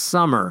in the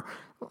summer.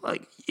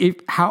 Like,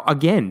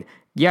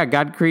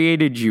 God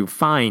created you,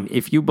 fine.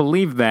 If you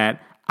believe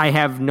that, I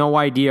have no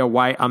idea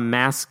why a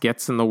mask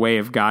gets in the way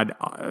of God,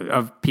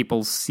 of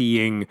people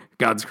seeing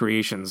God's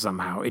creation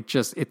somehow.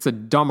 It's a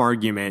dumb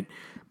argument.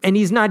 And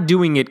he's not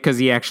doing it because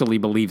he actually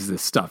believes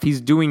this stuff.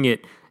 He's doing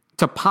it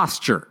to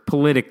posture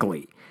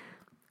politically.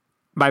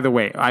 By the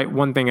way,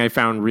 one thing I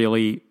found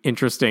really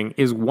interesting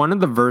is one of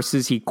the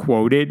verses he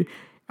quoted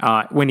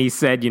when he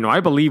said, I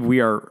believe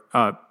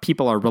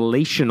people are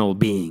relational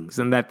beings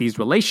and that these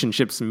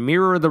relationships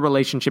mirror the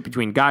relationship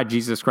between God,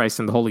 Jesus Christ,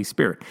 and the Holy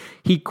Spirit.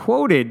 He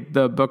quoted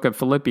the book of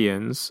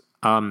Philippians,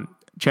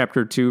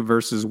 chapter 2,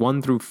 verses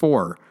 1 through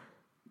 4.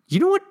 You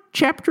know what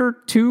chapter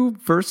 2,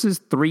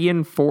 verses 3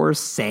 and 4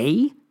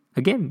 say?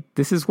 Again,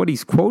 this is what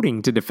he's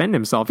quoting to defend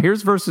himself.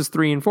 Here's verses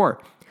 3 and 4.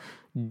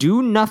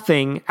 Do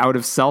nothing out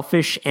of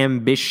selfish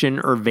ambition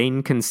or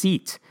vain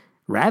conceit.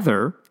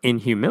 Rather, in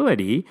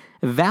humility,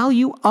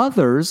 value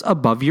others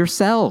above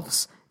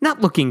yourselves,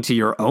 not looking to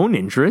your own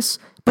interests,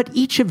 but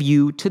each of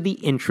you to the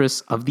interests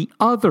of the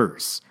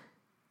others.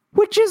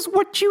 Which is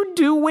what you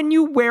do when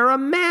you wear a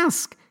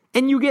mask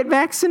and you get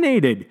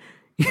vaccinated.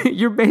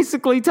 You're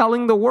basically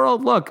telling the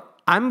world, look,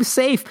 I'm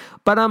safe,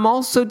 but I'm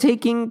also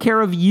taking care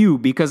of you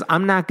because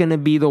I'm not going to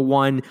be the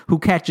one who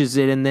catches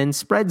it and then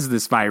spreads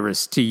this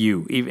virus to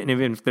you, even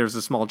if there's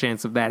a small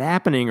chance of that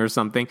happening or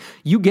something.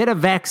 You get a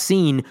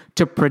vaccine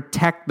to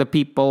protect the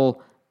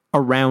people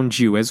around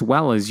you as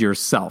well as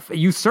yourself.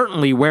 You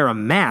certainly wear a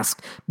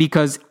mask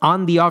because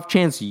on the off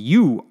chance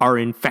you are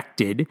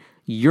infected,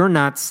 you're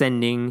not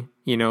sending,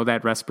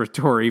 that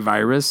respiratory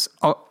virus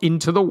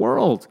into the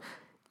world.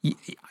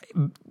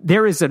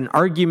 there is an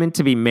argument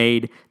to be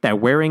made that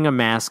wearing a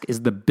mask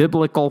is the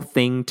biblical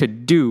thing to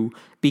do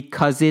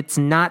because it's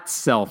not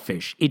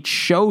selfish. It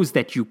shows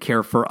that you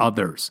care for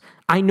others.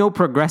 I know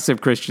progressive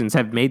Christians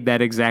have made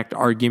that exact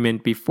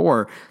argument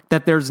before,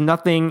 that there's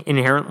nothing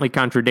inherently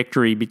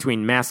contradictory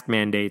between mask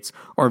mandates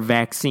or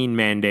vaccine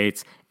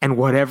mandates and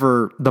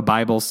whatever the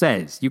Bible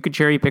says. You could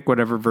cherry pick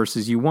whatever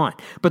verses you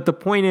want. But the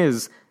point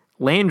is,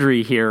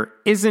 Landry here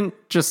isn't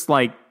just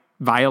like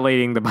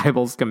violating the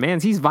Bible's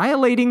commands. He's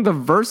violating the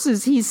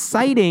verses he's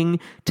citing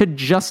to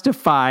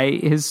justify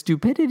his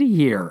stupidity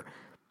here.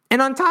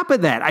 And on top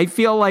of that, I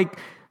feel like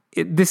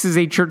this is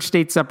a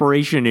church-state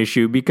separation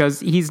issue because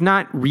he's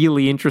not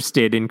really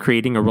interested in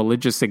creating a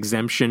religious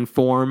exemption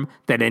form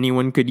that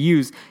anyone could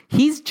use.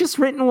 He's just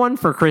written one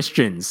for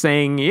Christians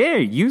saying, yeah,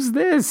 use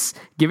this.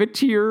 Give it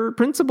to your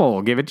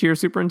principal. Give it to your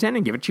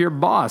superintendent. Give it to your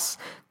boss.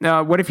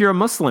 What if you're a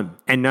Muslim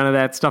and none of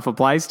that stuff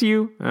applies to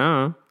you?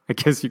 I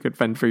guess you could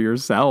fend for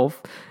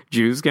yourself.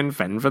 Jews can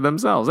fend for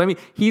themselves. I mean,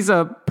 he's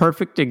a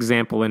perfect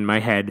example in my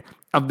head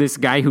of this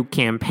guy who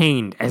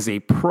campaigned as a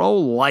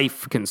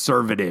pro-life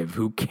conservative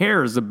who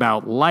cares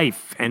about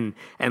life and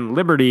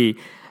liberty.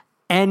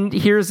 And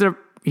here is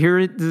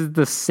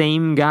the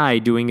same guy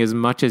doing as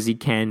much as he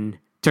can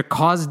to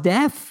cause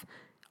death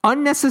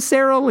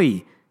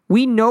unnecessarily.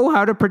 We know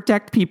how to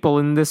protect people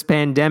in this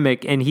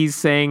pandemic, and he's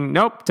saying,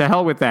 nope, to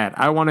hell with that.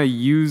 I want to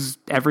use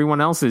everyone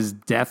else's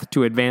death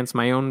to advance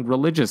my own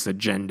religious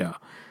agenda.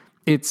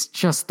 It's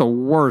just the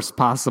worst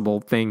possible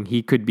thing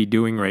he could be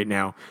doing right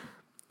now.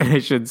 And I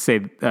should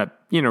say that,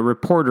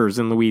 reporters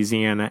in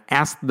Louisiana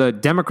asked the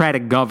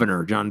Democratic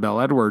governor, John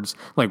Bel Edwards,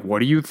 like, what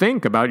do you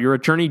think about your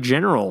attorney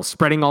general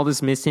spreading all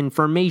this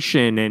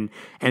misinformation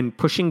and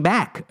pushing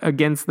back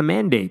against the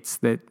mandates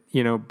that,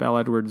 Bel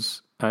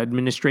Edwards'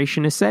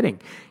 administration is setting?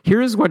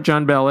 Here's what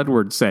John Bel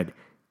Edwards said.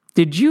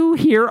 Did you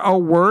hear a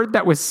word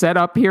that was said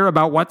up here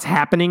about what's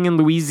happening in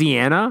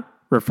Louisiana?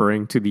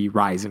 Referring to the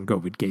rise in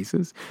COVID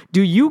cases.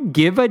 Do you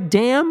give a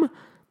damn?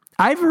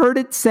 I've heard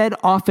it said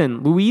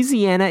often,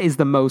 Louisiana is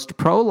the most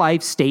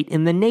pro-life state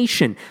in the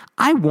nation.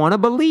 I want to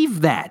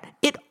believe that.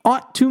 It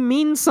ought to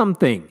mean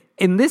something.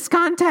 In this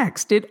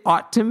context, it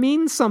ought to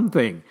mean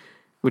something,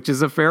 which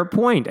is a fair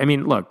point. I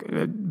mean, look,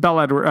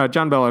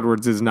 John Bel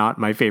Edwards is not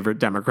my favorite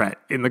Democrat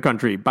in the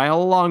country by a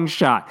long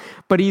shot,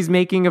 but he's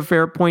making a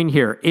fair point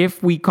here.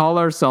 If we call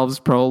ourselves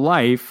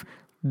pro-life,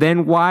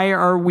 then why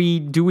are we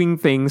doing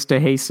things to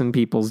hasten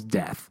people's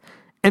death?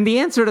 And the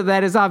answer to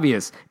that is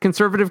obvious.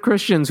 Conservative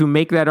Christians who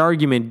make that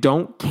argument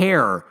don't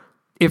care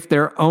if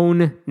their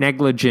own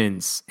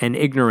negligence and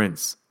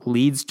ignorance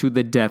leads to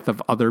the death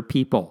of other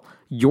people.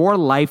 Your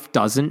life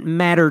doesn't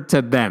matter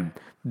to them.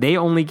 They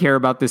only care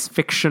about this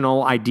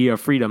fictional idea of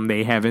freedom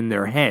they have in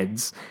their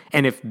heads.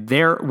 And if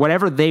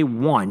whatever they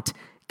want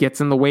gets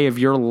in the way of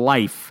your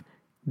life,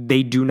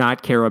 they do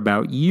not care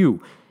about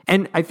you.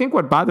 And I think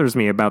what bothers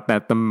me about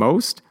that the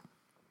most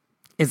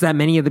is that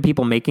many of the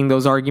people making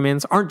those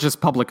arguments aren't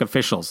just public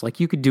officials. Like,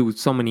 you could do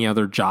so many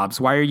other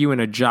jobs. Why are you in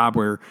a job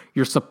where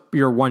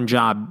your one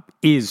job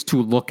is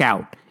to look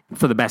out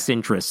for the best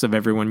interests of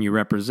everyone you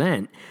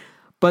represent?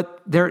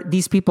 But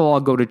these people all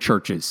go to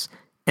churches,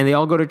 and they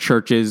all go to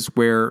churches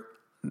where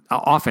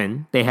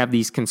often they have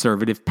these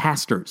conservative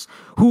pastors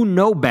who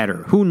know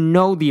better, who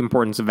know the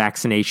importance of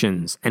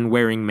vaccinations and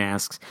wearing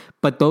masks,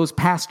 but those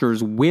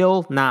pastors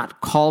will not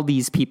call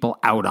these people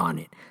out on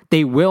it.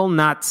 They will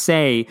not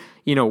say,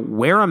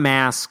 wear a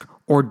mask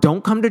or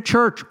don't come to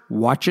church.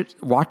 Watch it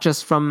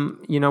on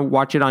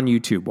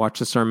YouTube. Watch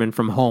the sermon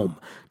from home.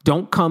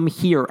 Don't come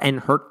here and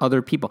hurt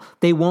other people.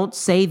 They won't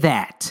say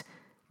that.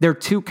 They're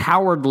too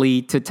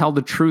cowardly to tell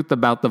the truth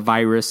about the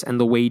virus and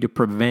the way to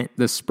prevent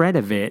the spread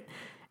of it.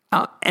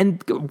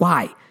 And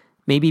why?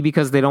 Maybe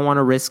because they don't want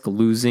to risk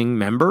losing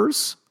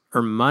members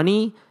or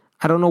money.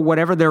 I don't know,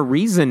 whatever their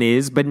reason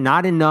is, but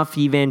not enough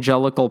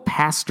evangelical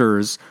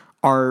pastors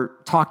are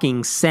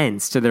talking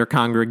sense to their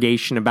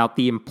congregation about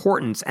the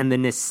importance and the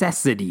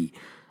necessity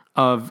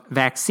of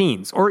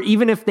vaccines. Or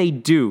even if they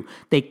do,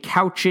 they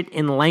couch it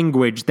in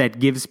language that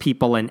gives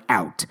people an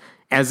out.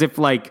 As if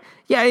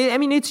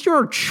it's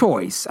your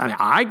choice.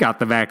 I got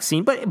the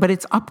vaccine, but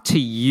it's up to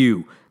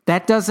you.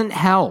 That doesn't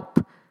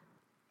help.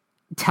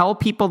 Tell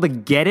people to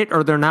get it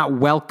or they're not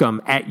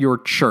welcome at your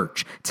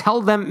church.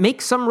 Tell them,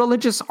 make some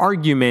religious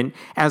argument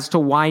as to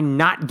why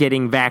not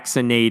getting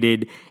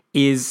vaccinated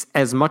is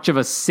as much of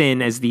a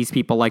sin as these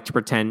people like to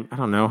pretend,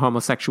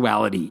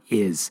 homosexuality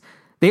is.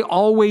 They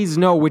always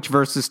know which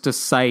verses to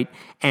cite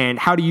and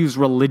how to use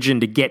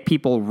religion to get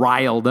people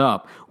riled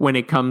up when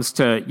it comes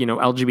to,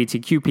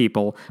 LGBTQ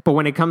people. But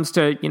when it comes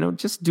to,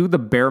 just do the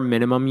bare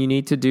minimum you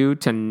need to do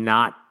to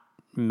not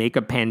make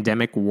a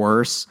pandemic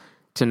worse,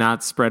 to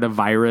not spread a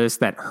virus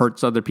that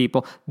hurts other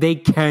people, they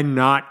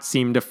cannot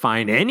seem to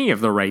find any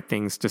of the right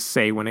things to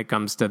say when it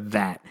comes to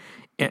that.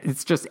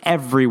 It's just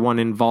everyone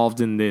involved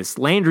in this.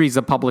 Landry's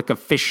a public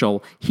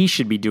official. He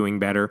should be doing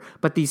better.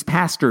 But these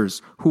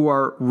pastors who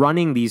are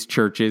running these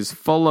churches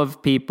full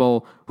of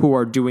people who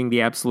are doing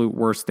the absolute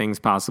worst things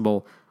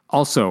possible,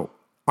 also,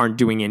 aren't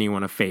doing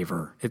anyone a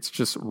favor. It's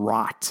just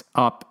rot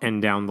up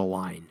and down the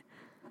line.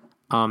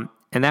 And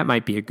that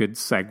might be a good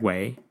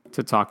segue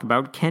to talk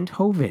about Kent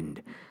Hovind.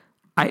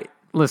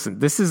 Listen,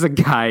 this is a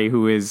guy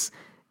who's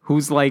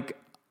like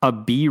a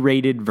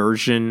B-rated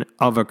version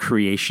of a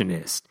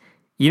creationist.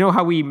 You know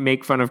how we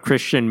make fun of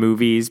Christian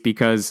movies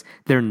because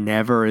they're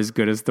never as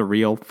good as the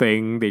real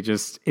thing?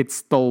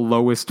 It's the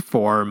lowest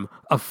form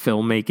of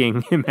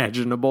filmmaking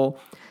imaginable.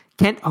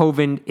 Kent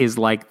Hovind is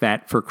like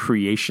that for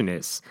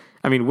creationists.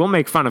 I mean, we'll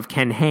make fun of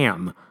Ken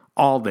Ham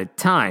all the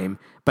time,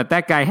 but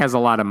that guy has a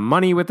lot of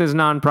money with his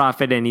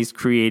nonprofit, and he's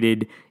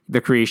created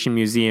the Creation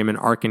Museum and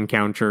Ark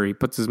Encounter. He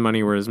puts his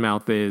money where his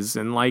mouth is,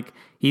 and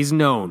he's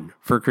known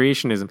for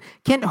creationism.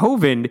 Kent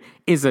Hovind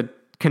is a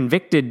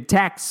convicted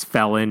tax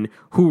felon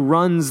who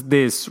runs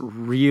this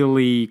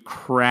really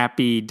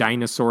crappy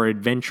dinosaur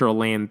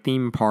Adventureland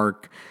theme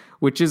park,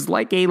 which is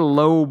like a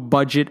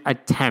low-budget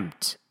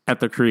attempt at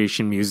the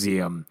Creation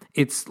Museum.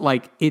 It's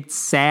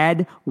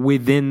sad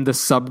within the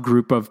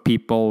subgroup of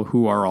people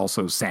who are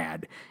also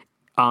sad.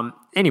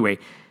 Anyway,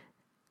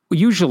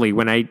 usually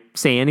when I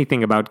say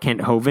anything about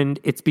Kent Hovind,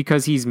 it's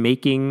because he's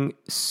making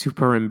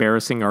super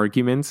embarrassing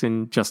arguments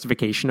in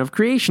justification of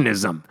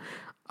creationism.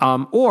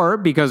 Or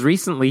because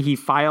recently he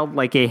filed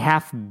like a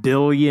 $500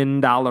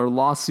 million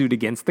lawsuit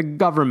against the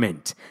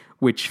government,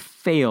 which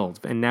failed,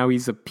 and now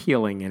he's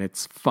appealing, and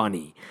it's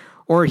funny.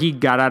 Or he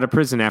got out of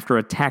prison after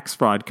a tax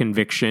fraud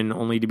conviction,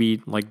 only to be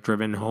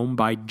driven home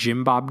by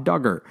Jim Bob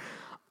Duggar.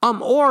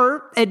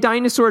 Or at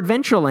Dinosaur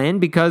Adventureland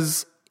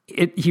because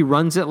he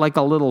runs it like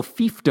a little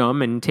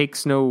fiefdom and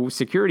takes no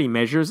security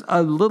measures.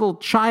 A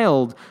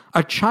child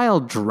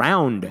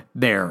drowned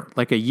there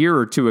like a year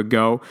or two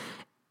ago.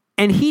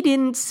 And he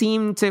didn't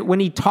seem to,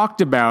 when he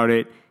talked about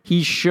it,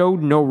 he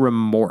showed no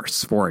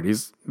remorse for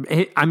it.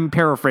 I'm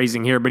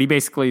paraphrasing here, but he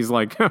basically is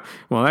like,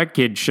 well, that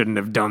kid shouldn't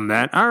have done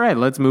that. All right,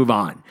 let's move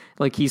on.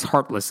 He's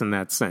heartless in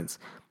that sense.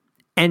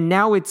 And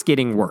now it's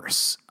getting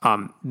worse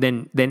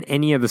than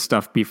any of the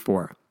stuff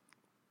before.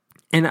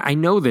 And I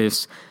know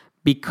this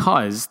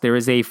because there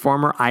is a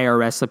former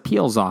IRS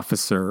appeals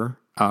officer,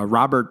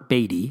 Robert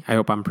Beatty. I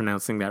hope I'm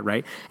pronouncing that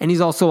right. And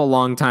he's also a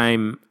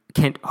longtime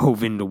Kent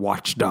Hovind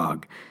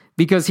watchdog.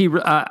 Because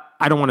I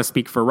don't want to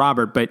speak for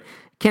Robert, but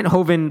Kent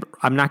Hovind,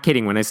 I'm not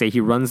kidding when I say he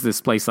runs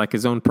this place like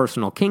his own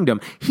personal kingdom.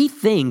 He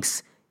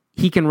thinks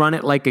he can run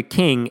it like a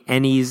king,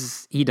 and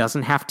he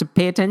doesn't have to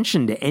pay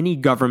attention to any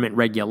government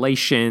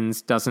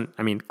regulations,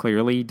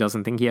 clearly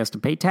doesn't think he has to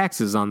pay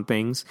taxes on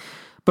things.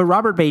 But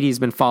Robert Beatty's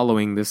been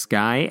following this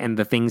guy and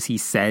the things he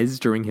says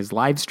during his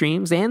live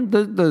streams and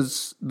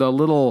the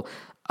little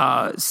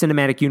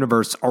cinematic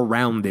universe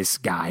around this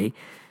guy.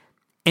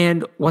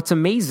 And what's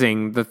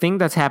amazing, the thing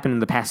that's happened in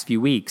the past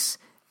few weeks,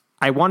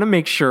 I want to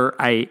make sure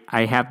I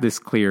have this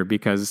clear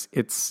because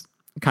it's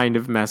kind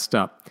of messed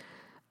up.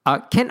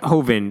 Kent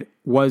Hovind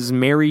was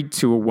married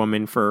to a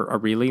woman for a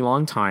really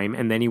long time,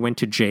 and then he went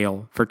to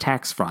jail for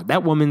tax fraud.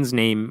 That woman's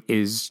name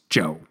is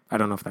Jo. I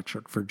don't know if that's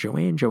short for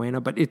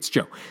Joanna, but it's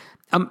Jo.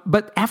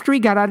 But after he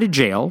got out of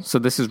jail, so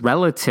this is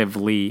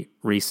relatively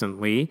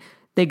recently,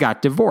 they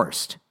got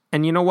divorced.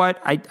 And you know what?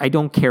 I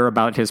don't care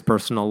about his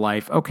personal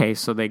life. Okay,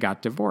 so they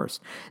got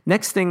divorced.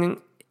 Next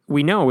thing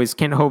we know is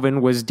Kent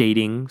Hovind was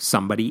dating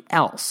somebody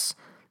else.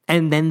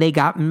 And then they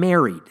got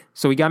married.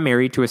 So he got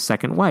married to a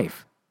second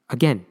wife.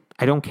 Again,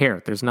 I don't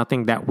care. There's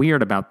nothing that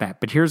weird about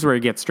that. But here's where it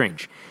gets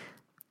strange.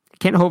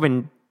 Kent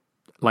Hovind,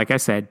 like I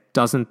said,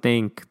 doesn't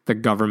think the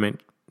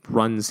government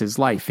runs his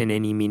life in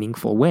any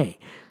meaningful way.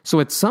 So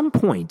at some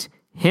point,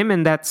 him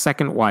and that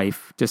second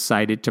wife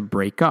decided to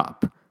break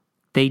up.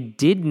 They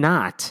did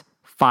not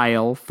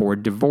file for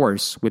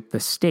divorce with the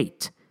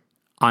state.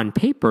 On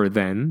paper,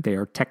 then, they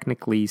are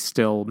technically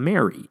still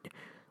married.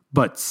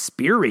 But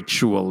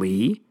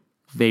spiritually,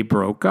 they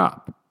broke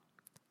up.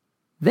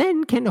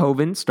 Then Kent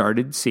Hovind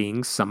started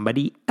seeing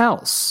somebody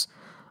else.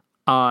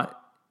 And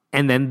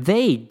then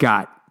they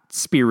got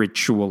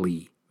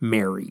spiritually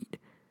married.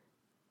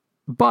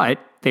 But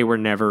they were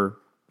never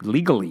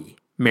legally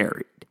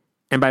married.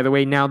 And by the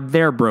way, now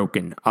they're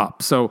broken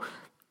up. So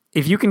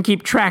if you can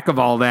keep track of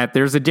all that,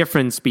 there's a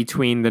difference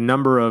between the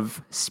number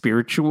of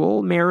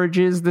spiritual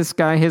marriages this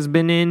guy has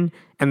been in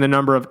and the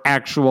number of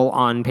actual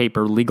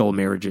on-paper legal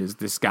marriages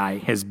this guy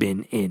has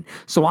been in.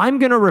 So I'm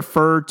going to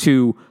refer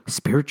to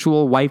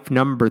spiritual wife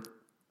number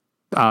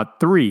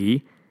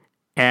 3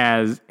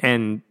 as,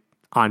 and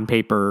on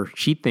paper,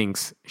 she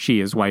thinks she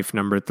is wife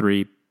number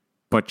 3,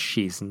 but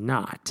she's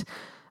not.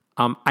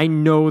 I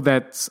know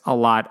that's a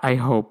lot. I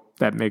hope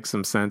that makes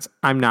some sense.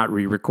 I'm not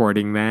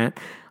re-recording that.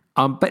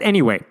 But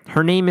anyway,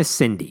 her name is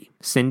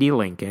Cindy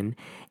Lincoln,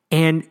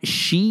 and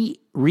she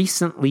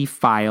recently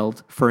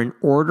filed for an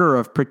order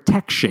of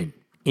protection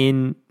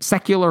in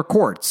secular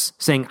courts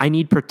saying, I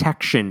need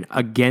protection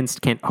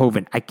against Kent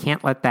Hovind. I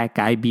can't let that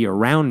guy be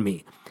around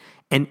me.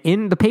 And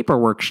in the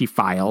paperwork she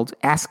filed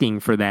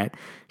asking for that,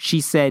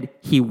 she said,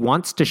 he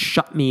wants to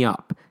shut me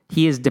up.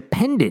 He is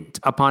dependent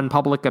upon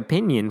public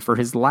opinion for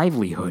his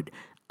livelihood.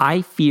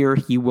 I fear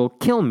he will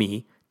kill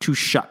me to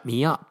shut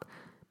me up.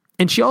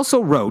 And she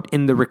also wrote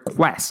in the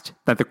request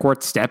that the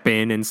court step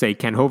in and say,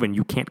 Kent Hovind,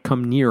 you can't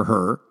come near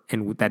her,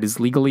 and that is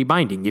legally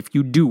binding. If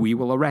you do, we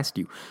will arrest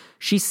you.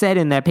 She said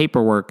in that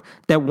paperwork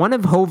that one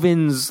of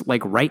Hovind's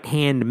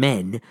right-hand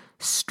men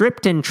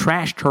stripped and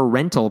trashed her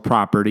rental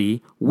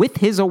property with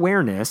his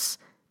awareness,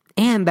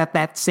 and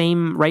that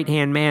same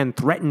right-hand man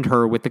threatened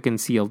her with a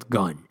concealed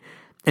gun.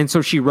 And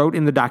so she wrote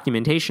in the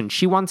documentation,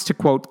 she wants to,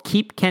 quote,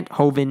 keep Kent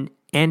Hovind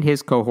and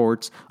his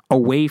cohorts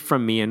away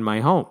from me and my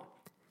home.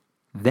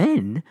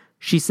 Then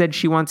she said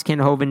she wants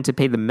Kent Hovind to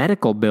pay the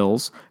medical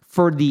bills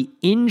for the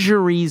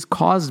injuries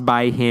caused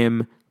by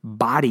him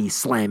body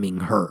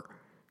slamming her.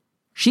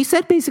 She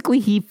said basically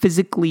he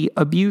physically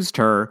abused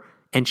her,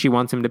 and she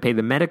wants him to pay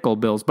the medical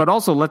bills. But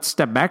also, let's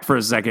step back for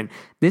a second.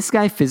 This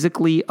guy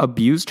physically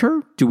abused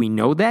her? Do we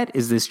know that?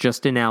 Is this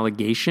just an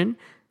allegation?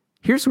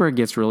 Here's where it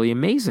gets really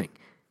amazing.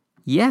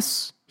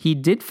 Yes, he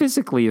did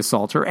physically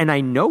assault her, and I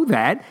know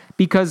that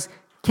because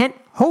Kent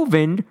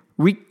Hovind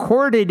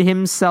recorded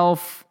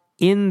himself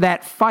in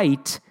that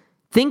fight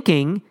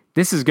thinking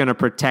this is going to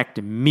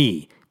protect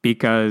me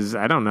because,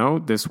 I don't know,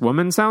 this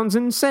woman sounds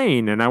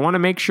insane, and I want to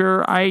make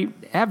sure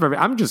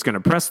I'm just going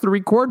to press the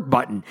record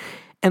button.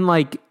 And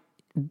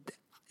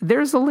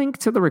there's a link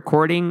to the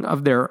recording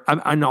of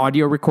an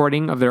audio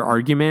recording of their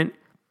argument.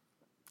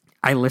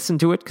 I listened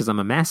to it because I'm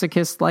a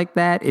masochist like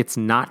that. It's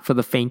not for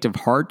the faint of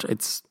heart.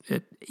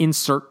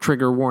 Insert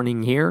trigger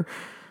warning here.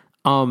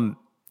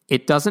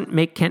 It doesn't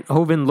make Kent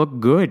Hovind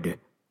look good.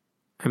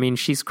 I mean,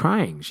 she's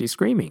crying. She's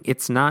screaming.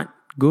 It's not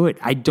good.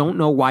 I don't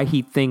know why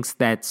he thinks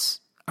that's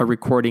a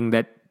recording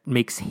that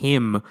makes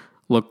him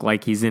look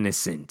like he's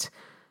innocent.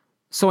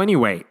 So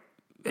anyway,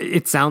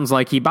 it sounds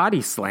like he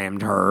body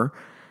slammed her.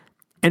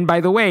 And by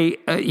the way,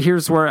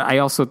 here's where I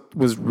also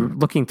was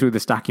looking through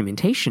this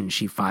documentation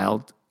she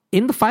filed.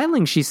 In the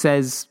filing, she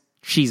says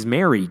she's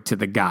married to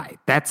the guy.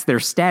 That's their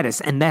status,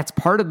 and that's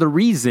part of the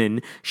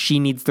reason she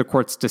needs the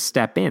courts to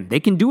step in. They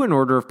can do an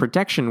order of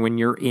protection when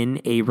you're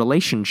in a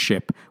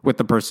relationship with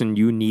the person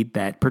you need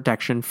that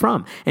protection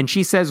from. And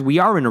she says, we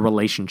are in a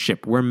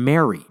relationship. We're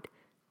married.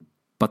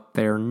 But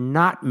they're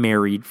not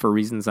married for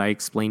reasons I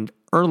explained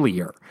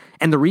earlier.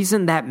 And the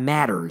reason that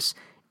matters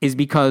is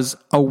because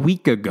a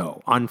week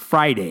ago, on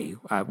Friday,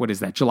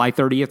 July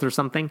 30th or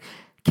something,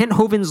 Kent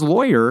Hovind's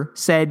lawyer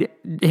said,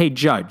 hey,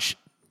 judge,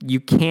 you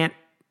can't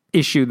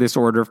issue this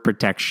order of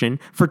protection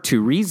for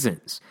two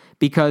reasons.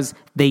 Because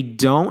they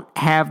don't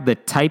have the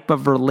type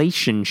of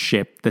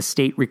relationship the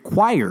state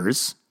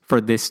requires for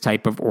this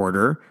type of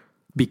order,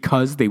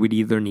 because they would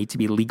either need to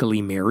be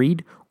legally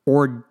married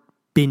or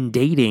been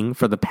dating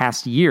for the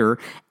past year.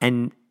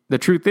 And the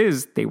truth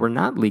is, they were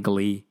not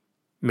legally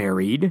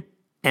married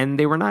and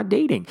they were not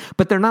dating.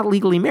 But they're not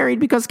legally married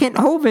because Kent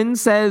Hovind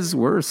says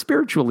we're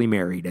spiritually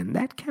married, and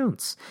that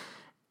counts.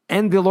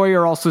 And the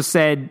lawyer also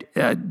said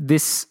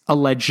this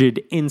alleged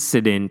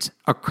incident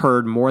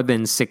occurred more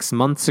than 6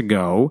 months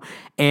ago.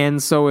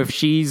 And so if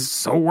she's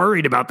so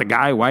worried about the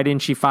guy, why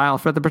didn't she file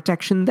for the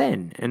protection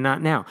then and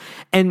not now?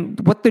 And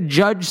what the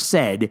judge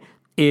said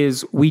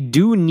is we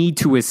do need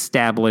to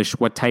establish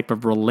what type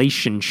of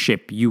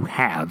relationship you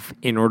have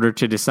in order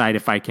to decide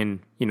if I can,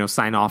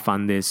 sign off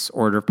on this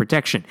order of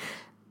protection.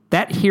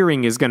 That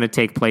hearing is going to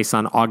take place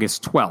on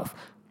August 12th.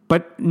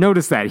 But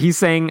notice that he's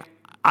saying,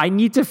 I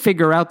need to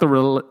figure out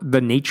the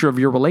nature of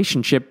your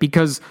relationship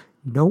because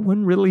no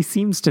one really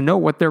seems to know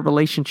what their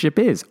relationship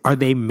is. Are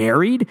they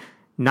married?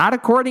 Not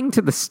according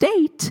to the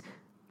state.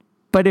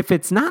 But if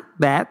it's not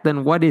that,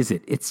 then what is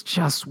it? It's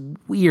just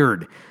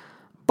weird.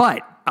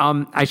 But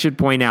I should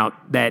point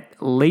out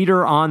that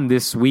later on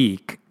this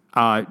week,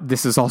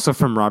 this is also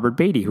from Robert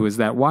Beatty, who is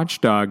that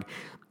watchdog.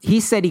 He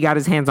said he got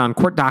his hands on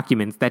court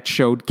documents that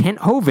showed Kent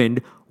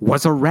Hovind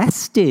was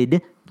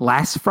arrested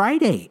last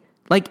Friday.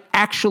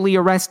 Actually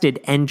arrested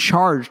and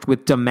charged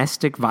with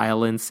domestic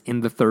violence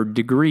in the third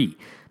degree.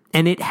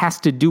 And it has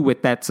to do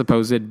with that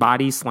supposed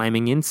body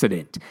slamming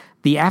incident.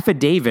 The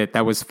affidavit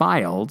that was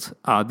filed,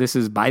 this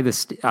is by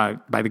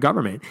the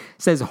government,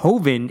 says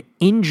Hovind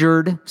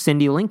injured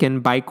Cindy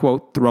Lincoln by,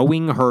 quote,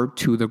 throwing her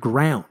to the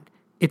ground.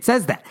 It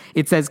says that.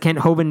 It says Kent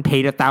Hovind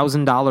paid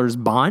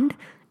 $1,000 bond,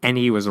 and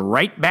he was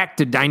right back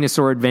to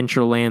Dinosaur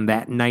Adventureland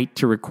that night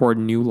to record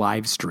new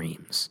live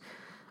streams.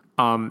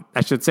 I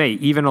should say,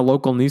 even a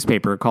local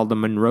newspaper called the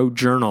Monroe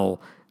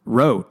Journal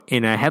wrote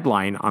in a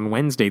headline on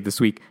Wednesday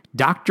this week,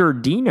 Dr.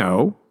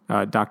 Dino,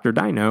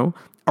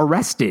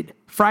 arrested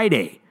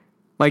Friday.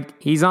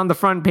 He's on the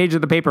front page of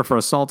the paper for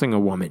assaulting a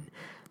woman.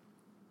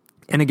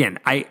 And again,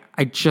 I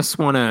just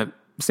want to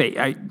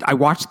say, I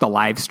watched the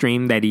live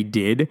stream that he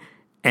did,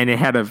 and it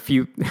had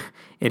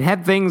it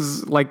had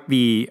things like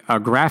the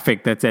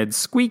graphic that said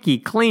squeaky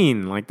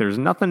clean, like there's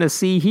nothing to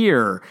see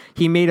here.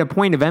 He made a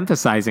point of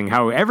emphasizing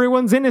how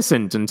everyone's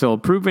innocent until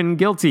proven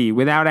guilty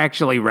without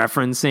actually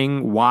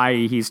referencing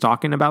why he's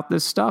talking about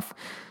this stuff.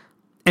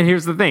 And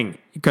here's the thing,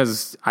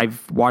 because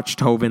I've watched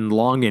Hovind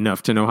long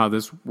enough to know how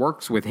this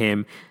works with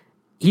him.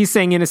 He's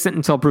saying innocent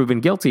until proven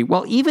guilty.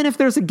 Well, even if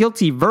there's a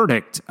guilty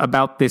verdict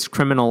about this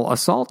criminal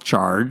assault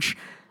charge,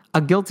 a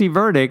guilty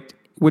verdict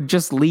would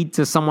just lead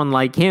to someone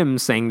like him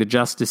saying the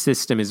justice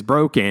system is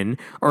broken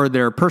or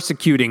they're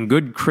persecuting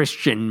good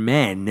Christian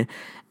men,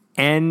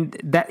 and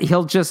that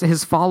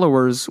his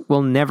followers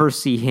will never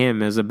see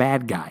him as a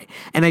bad guy.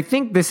 And I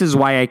think this is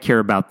why I care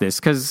about this,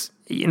 because,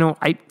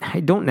 I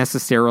don't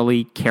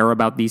necessarily care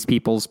about these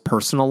people's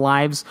personal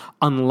lives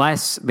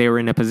unless they're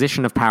in a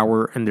position of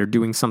power and they're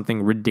doing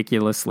something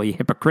ridiculously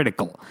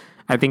hypocritical.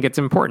 I think it's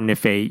important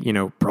if a,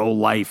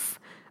 pro-life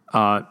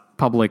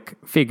public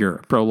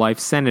figure, pro-life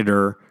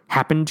senator,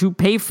 happened to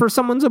pay for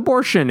someone's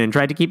abortion and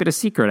tried to keep it a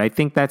secret. I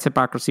think that's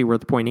hypocrisy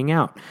worth pointing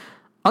out.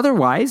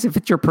 Otherwise, if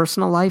it's your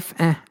personal life,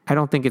 I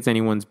don't think it's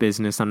anyone's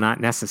business. I'm not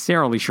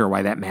necessarily sure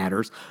why that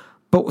matters.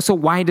 But so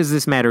why does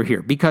this matter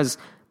here? Because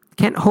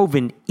Kent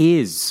Hovind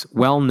is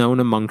well known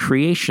among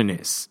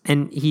creationists,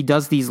 and he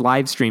does these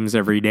live streams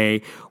every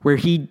day where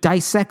he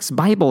dissects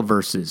Bible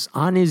verses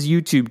on his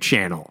YouTube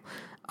channel.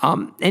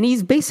 And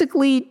he's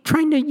basically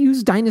trying to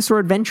use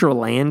Dinosaur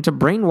Adventureland to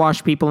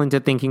brainwash people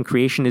into thinking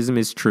creationism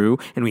is true.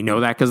 And we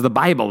know that because the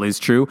Bible is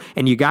true.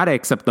 And you got to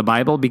accept the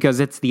Bible because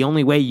it's the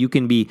only way you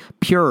can be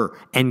pure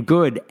and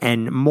good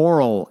and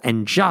moral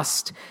and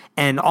just.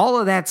 And all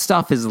of that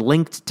stuff is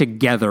linked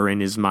together in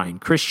his mind.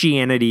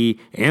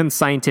 Christianity and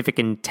scientific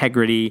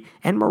integrity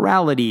and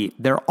morality,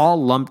 they're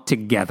all lumped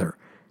together.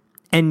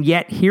 And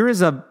yet here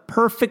is a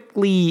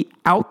perfectly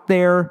out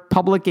there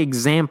public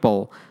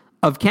example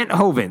of Kent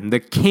Hovind, the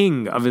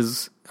king of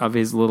his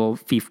little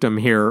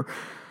fiefdom here,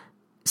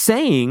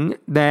 saying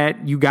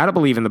that you got to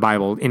believe in the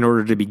Bible in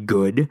order to be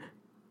good.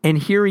 And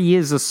here he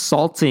is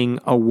assaulting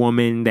a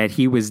woman that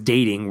he was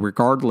dating,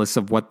 regardless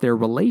of what their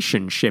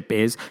relationship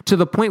is, to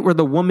the point where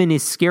the woman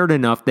is scared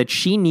enough that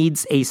she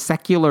needs a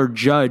secular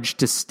judge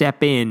to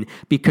step in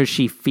because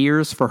she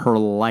fears for her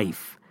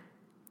life.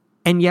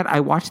 And yet I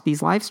watch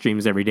these live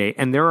streams every day,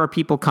 and there are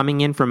people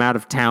coming in from out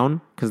of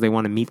town because they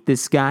want to meet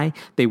this guy.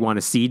 They want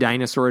to see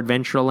Dinosaur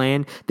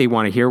Adventureland. They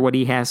want to hear what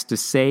he has to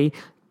say.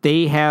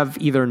 They have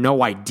either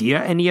no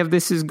idea any of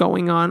this is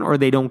going on, or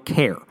they don't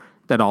care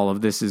that all of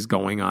this is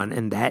going on,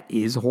 and that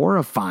is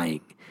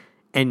horrifying.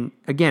 And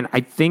again, I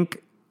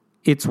think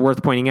it's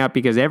worth pointing out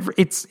because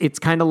it's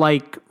kind of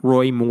like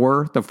Roy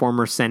Moore, the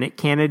former Senate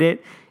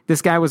candidate.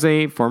 This guy was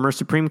a former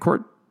Supreme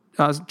Court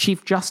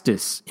Chief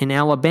Justice in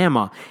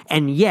Alabama.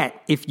 And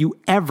yet, if you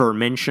ever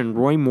mention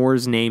Roy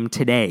Moore's name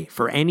today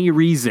for any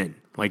reason,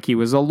 like he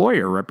was a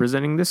lawyer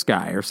representing this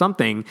guy or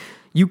something,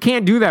 you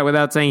can't do that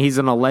without saying he's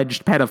an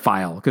alleged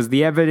pedophile, because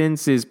the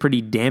evidence is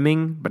pretty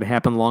damning, but it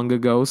happened long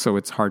ago, so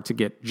it's hard to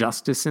get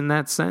justice in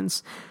that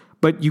sense.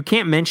 But you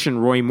can't mention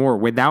Roy Moore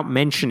without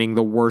mentioning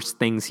the worst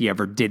things he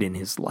ever did in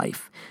his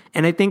life.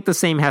 And I think the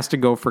same has to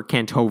go for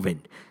Kent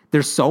Hovind.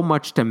 There's so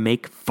much to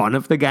make fun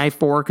of the guy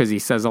for because he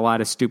says a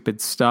lot of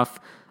stupid stuff.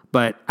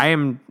 But I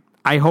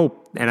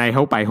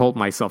hope I hold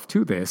myself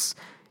to this.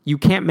 You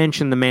can't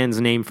mention the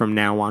man's name from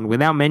now on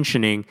without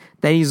mentioning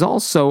that he's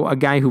also a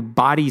guy who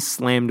body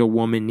slammed a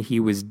woman he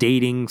was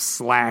dating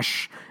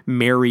 /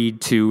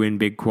 married to in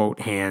big quote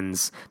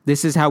hands.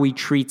 This is how he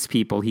treats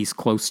people he's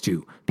close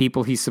to,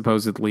 people he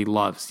supposedly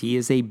loves. He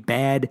is a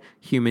bad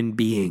human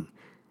being.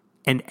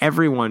 And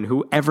everyone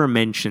who ever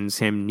mentions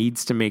him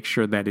needs to make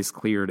sure that is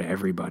clear to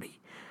everybody.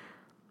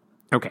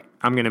 Okay,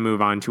 I'm going to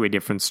move on to a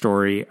different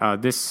story.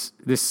 This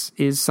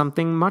is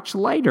something much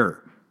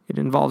lighter. It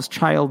involves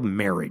child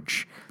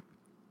marriage.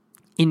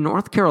 In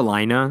North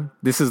Carolina,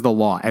 this is the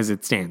law as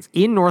it stands.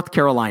 In North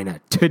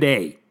Carolina,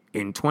 today,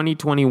 in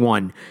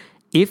 2021,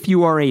 if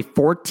you are a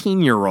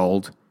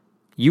 14-year-old,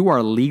 you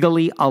are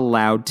legally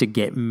allowed to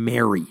get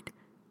married.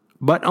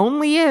 But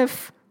only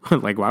if...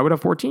 Like, why would a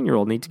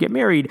 14-year-old need to get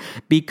married?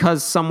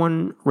 Because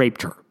someone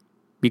raped her.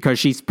 Because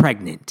she's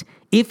pregnant.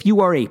 If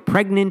you are a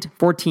pregnant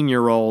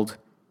 14-year-old,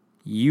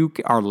 you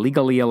are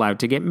legally allowed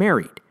to get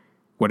married.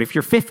 What if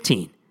you're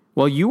 15?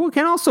 Well, you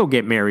can also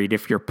get married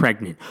if you're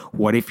pregnant.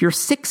 What if you're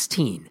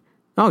 16?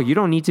 Oh, you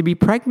don't need to be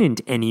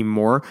pregnant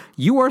anymore.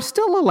 You are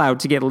still allowed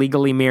to get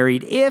legally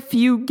married if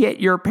you get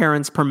your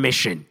parents'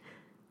 permission.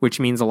 Which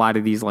means a lot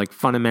of these like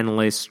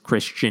fundamentalist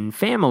Christian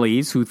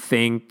families who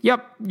think,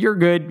 yep, you're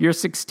good, you're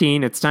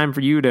 16, it's time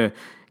for you to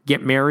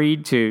get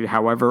married to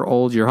however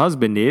old your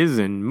husband is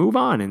and move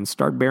on and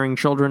start bearing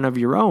children of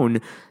your own.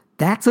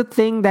 That's a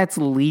thing that's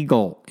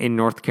legal in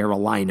North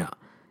Carolina.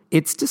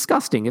 It's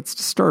disgusting. It's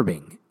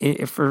disturbing.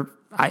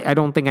 I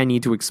don't think I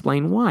need to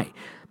explain why.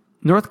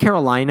 North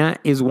Carolina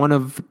is one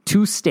of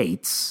 2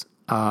 states.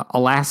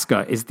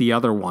 Alaska is the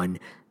other one.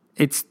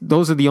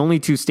 Those are the only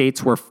 2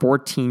 states where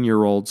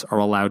 14-year-olds are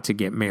allowed to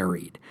get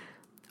married.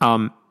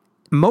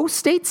 Most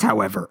states,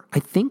 however, I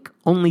think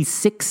only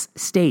 6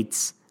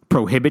 states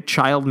prohibit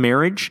child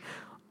marriage.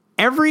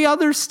 Every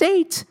other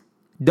state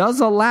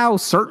does allow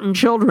certain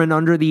children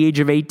under the age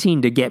of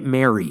 18 to get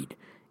married.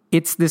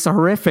 It's this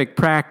horrific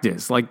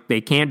practice. Like,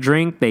 they can't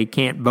drink, they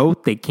can't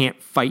vote, they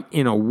can't fight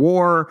in a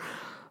war.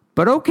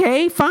 But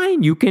okay,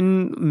 fine, you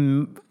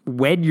can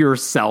wed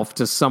yourself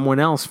to someone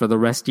else for the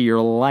rest of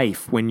your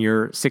life when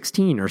you're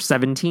 16 or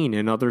 17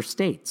 in other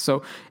states.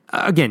 So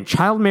again,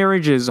 child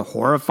marriage is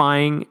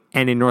horrifying.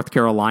 And in North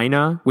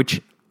Carolina,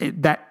 which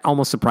that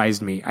almost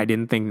surprised me. I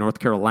didn't think North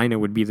Carolina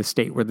would be the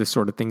state where this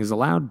sort of thing is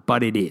allowed,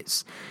 but it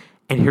is.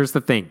 And here's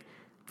the thing.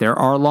 There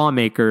are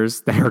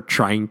lawmakers that are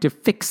trying to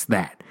fix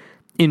that.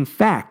 In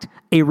fact,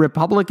 a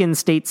Republican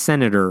state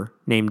senator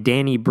named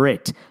Danny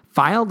Britt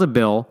filed a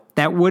bill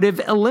that would have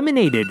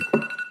eliminated...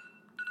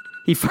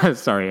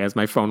 Sorry, as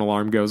my phone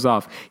alarm goes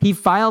off. He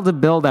filed a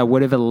bill that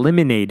would have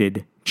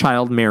eliminated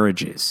child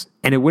marriages,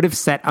 and it would have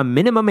set a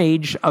minimum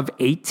age of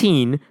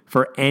 18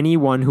 for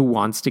anyone who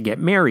wants to get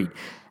married.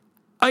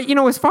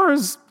 As far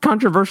as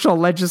controversial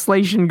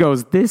legislation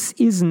goes, this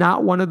is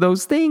not one of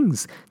those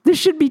things. This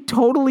should be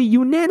totally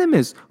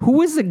unanimous.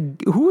 Who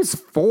is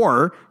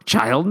for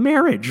child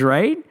marriage,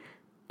 right?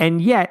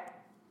 And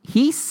yet,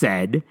 he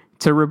said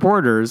to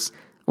reporters,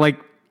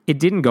 it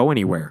didn't go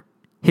anywhere.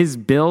 His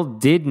bill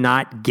did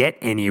not get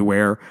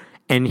anywhere.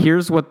 And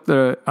here's what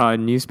the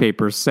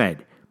newspaper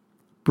said.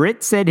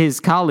 Britt said his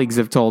colleagues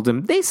have told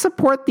him they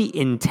support the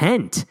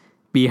intent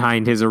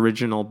behind his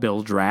original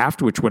bill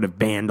draft, which would have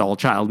banned all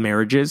child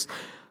marriages,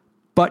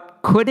 but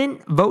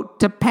couldn't vote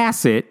to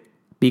pass it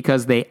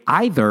because they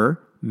either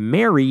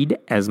married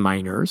as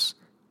minors,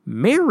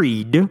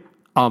 married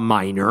a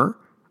minor,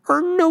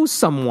 or know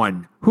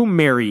someone who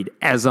married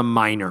as a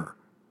minor.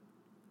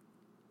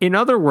 In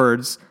other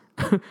words,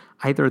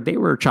 either they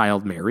were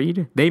child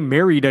married, they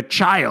married a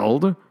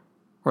child,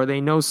 or they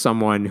know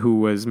someone who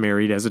was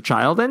married as a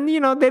child. And,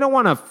 they don't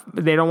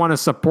want to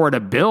support a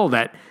bill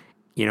that,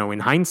 in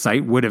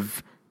hindsight would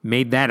have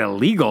made that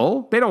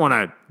illegal. They don't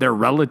want their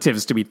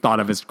relatives to be thought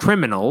of as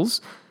criminals.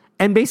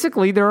 And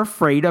basically they're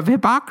afraid of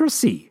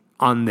hypocrisy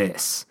on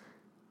this.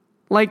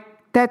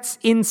 That's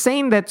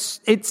insane.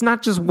 It's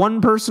not just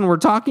one person we're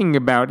talking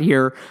about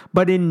here,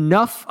 but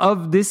enough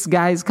of this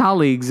guy's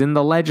colleagues in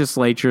the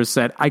legislature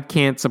said, I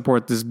can't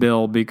support this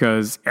bill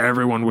because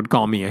everyone would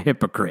call me a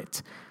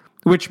hypocrite.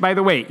 Which, by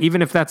the way,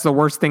 even if that's the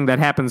worst thing that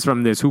happens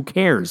from this, who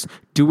cares?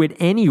 Do it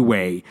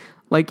anyway.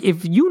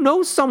 If you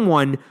know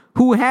someone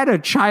who had a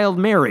child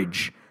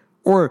marriage,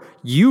 or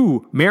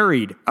you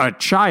married a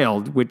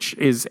child, which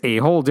is a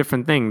whole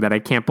different thing that I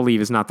can't believe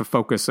is not the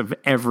focus of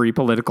every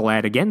political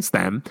ad against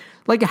them.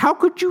 How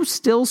could you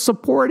still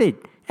support it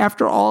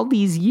after all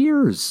these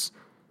years?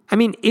 I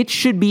mean, it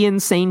should be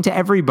insane to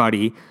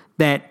everybody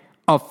that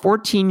a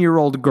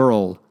 14-year-old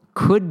girl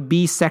could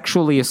be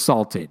sexually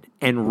assaulted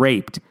and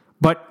raped.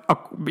 But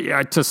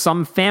to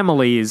some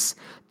families,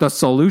 the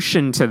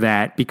solution to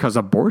that, because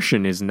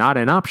abortion is not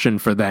an option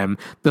for them,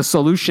 the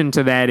solution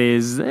to that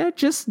is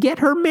just get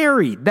her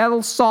married.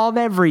 That'll solve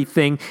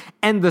everything.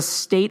 And the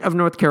state of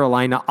North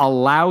Carolina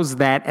allows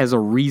that as a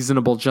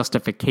reasonable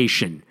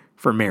justification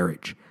for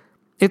marriage.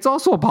 It's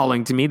also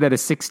appalling to me that a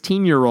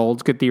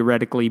 16-year-old could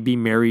theoretically be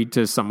married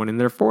to someone in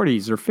their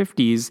 40s or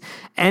 50s.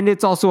 And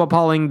it's also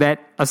appalling that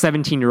a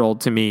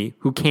 17-year-old to me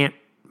who can't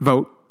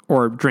vote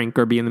or drink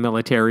or be in the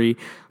military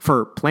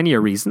for plenty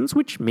of reasons,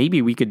 which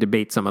maybe we could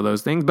debate some of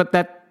those things, but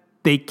that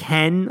they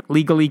can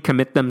legally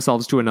commit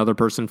themselves to another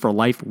person for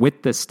life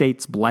with the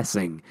state's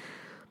blessing.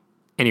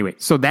 Anyway,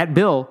 so that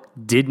bill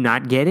did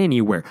not get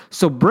anywhere.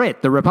 So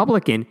Britt, the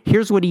Republican,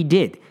 here's what he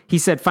did. He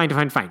said,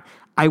 fine.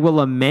 I will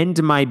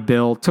amend my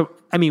bill to,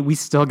 we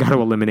still got to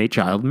eliminate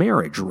child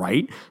marriage,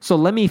 right? So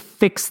let me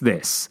fix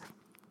this.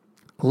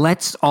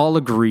 Let's all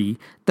agree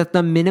that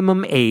the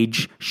minimum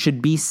age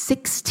should be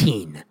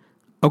 16.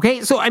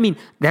 Okay, so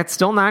that's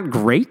still not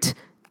great,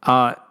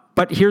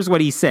 but here's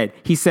what he said.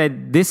 He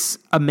said this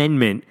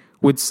amendment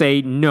would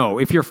say, no,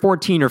 if you're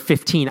 14 or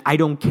 15, I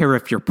don't care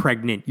if you're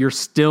pregnant, you're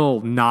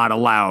still not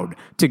allowed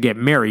to get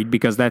married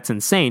because that's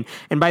insane.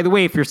 And by the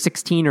way, if you're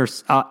 16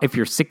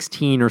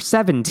 or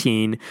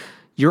 17,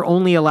 you're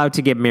only allowed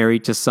to get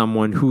married to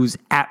someone who's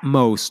at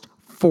most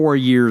 4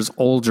 years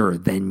older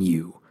than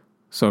you.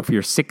 So if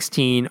you're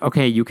 16,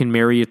 okay, you can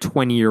marry a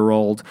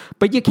 20-year-old,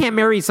 but you can't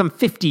marry some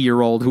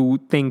 50-year-old who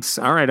thinks,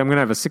 all right, I'm going to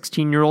have a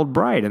 16-year-old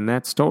bride, and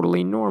that's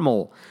totally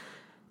normal.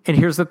 And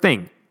here's the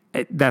thing.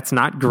 That's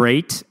not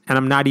great, and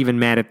I'm not even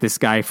mad at this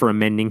guy for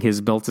amending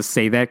his bill to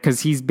say that,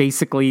 because he's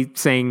basically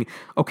saying,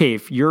 okay,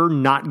 if you're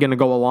not going to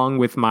go along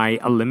with my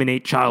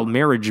eliminate child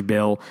marriage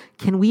bill,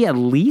 can we at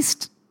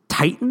least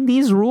tighten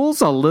these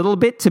rules a little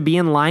bit to be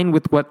in line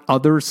with what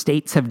other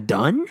states have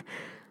done?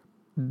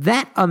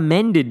 That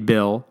amended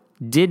bill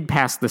did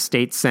pass the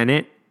state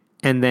Senate,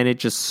 and then it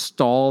just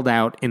stalled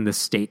out in the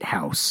state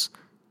House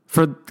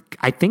for,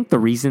 I think, the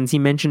reasons he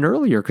mentioned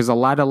earlier, because a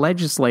lot of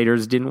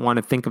legislators didn't want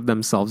to think of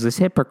themselves as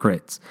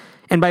hypocrites.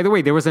 And by the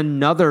way, there was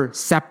another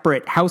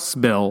separate House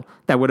bill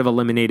that would have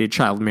eliminated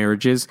child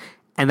marriages,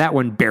 and that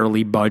one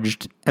barely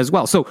budged as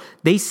well. So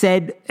they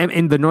said,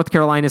 and the North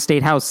Carolina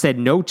State House said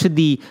no to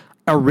the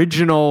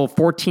original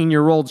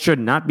 14-year-old should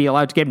not be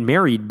allowed to get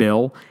married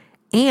bill.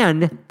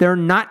 And they're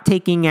not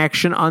taking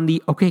action on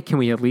the, okay, can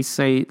we at least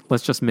say,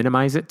 let's just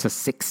minimize it to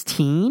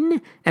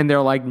 16? And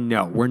they're like,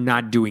 no, we're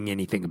not doing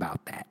anything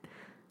about that.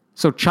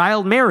 So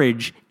child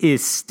marriage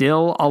is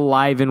still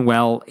alive and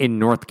well in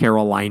North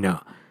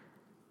Carolina.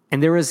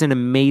 And there is an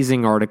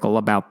amazing article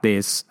about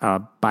this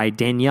by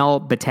Danielle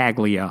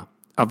Battaglia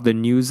of the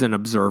News and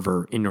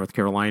Observer in North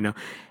Carolina.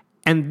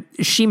 And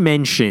she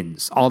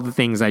mentions all the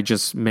things I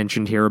just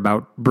mentioned here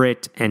about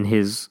Britt and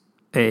his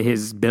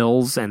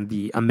bills and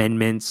the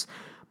amendments.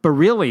 But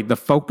really, the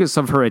focus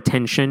of her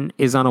attention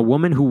is on a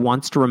woman who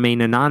wants to remain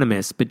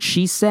anonymous, but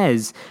she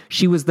says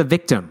she was the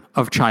victim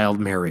of child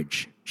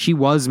marriage. She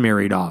was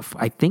married off,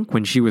 I think,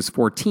 when she was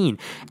 14.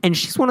 And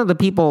she's one of the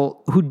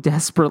people who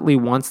desperately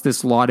wants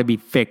this law to be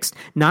fixed,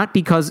 not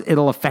because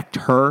it'll affect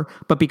her,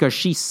 but because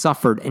she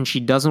suffered and she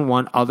doesn't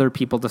want other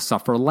people to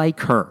suffer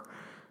like her.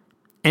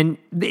 And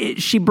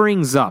she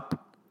brings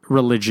up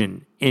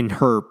religion in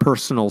her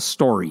personal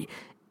story.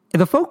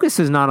 The focus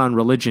is not on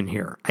religion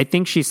here. I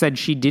think she said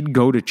she did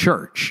go to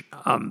church,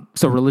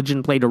 so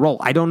religion played a role.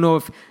 I don't know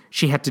if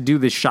she had to do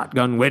this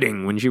shotgun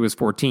wedding when she was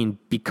 14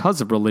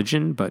 because of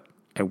religion, but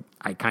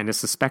I kind of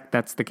suspect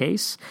that's the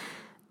case.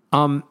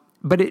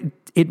 But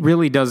it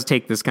really does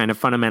take this kind of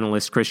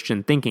fundamentalist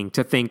Christian thinking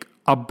to think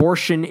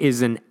abortion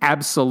is an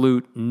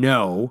absolute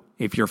no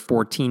if you're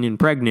 14 and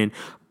pregnant,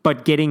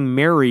 but getting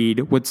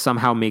married would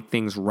somehow make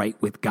things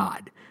right with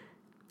God.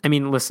 I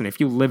mean, listen,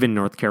 if you live in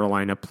North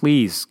Carolina,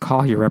 please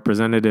call your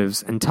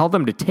representatives and tell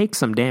them to take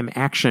some damn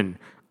action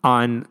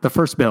on the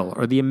first bill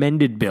or the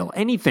amended bill,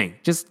 anything.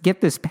 Just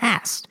get this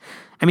passed.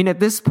 I mean,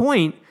 at this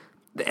point,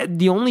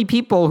 the only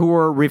people who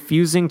are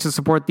refusing to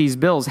support these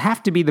bills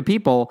have to be the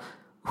people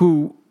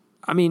who,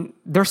 I mean,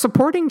 they're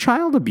supporting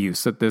child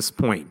abuse at this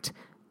point.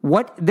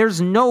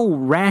 There's no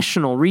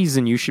rational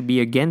reason you should be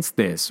against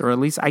this, or at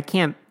least I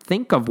can't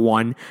think of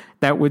one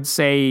that would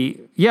say,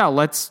 yeah,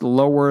 let's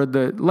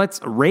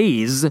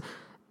raise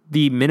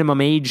the minimum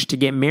age to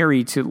get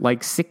married to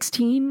like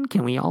 16.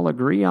 Can we all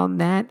agree on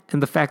that?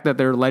 And the fact that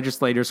there are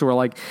legislators who are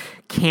like,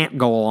 can't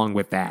go along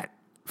with that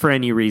for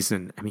any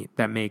reason. I mean,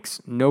 that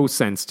makes no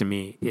sense to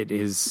me.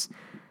 It's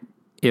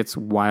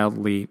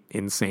wildly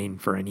insane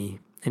for any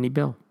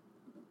bill.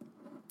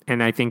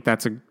 And I think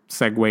that's a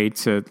segue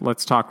to,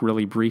 let's talk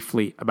really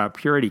briefly about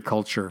purity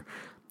culture.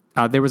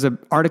 There was an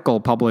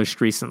article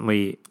published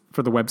recently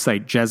for the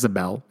website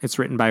Jezebel. It's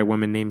written by a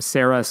woman named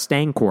Sarah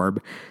Stankorb.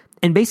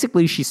 And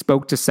basically, she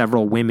spoke to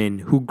several women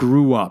who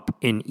grew up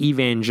in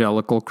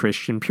evangelical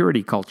Christian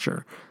purity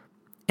culture.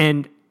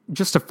 And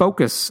just to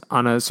focus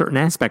on a certain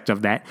aspect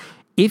of that,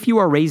 if you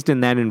are raised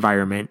in that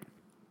environment,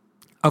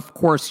 of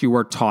course you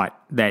are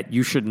taught that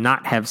you should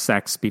not have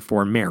sex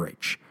before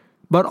marriage.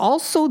 But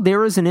also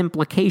there is an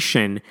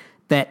implication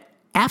that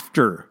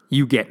after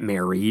you get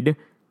married,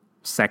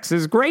 sex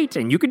is great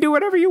and you can do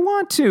whatever you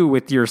want to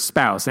with your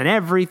spouse and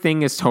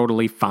everything is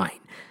totally fine.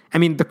 I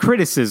mean, the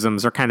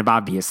criticisms are kind of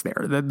obvious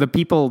there. The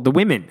people, the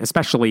women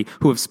especially,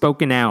 who have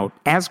spoken out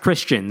as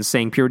Christians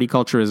saying purity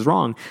culture is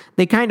wrong,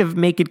 they kind of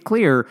make it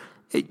clear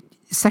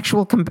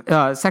sexual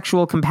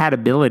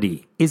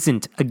compatibility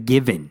isn't a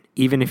given,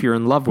 even if you're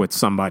in love with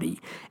somebody.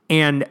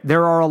 And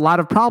there are a lot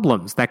of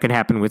problems that could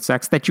happen with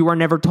sex that you are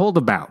never told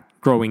about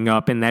growing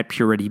up in that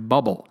purity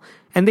bubble.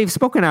 And they've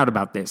spoken out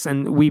about this.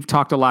 And we've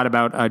talked a lot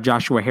about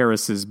Joshua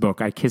Harris's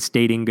book, I Kissed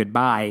Dating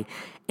Goodbye,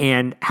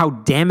 and how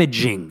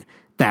damaging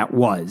that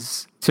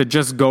was to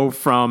just go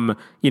from,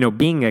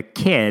 being a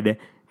kid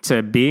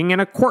to being in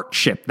a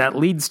courtship that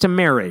leads to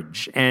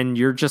marriage. And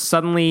you're just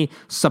suddenly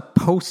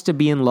supposed to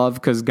be in love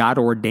because God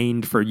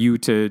ordained for you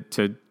to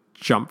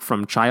jump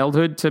from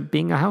childhood to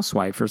being a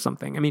housewife or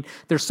something. I mean,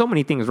 there's so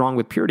many things wrong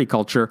with purity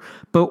culture.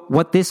 But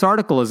what this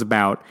article is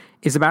about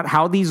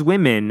how these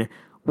women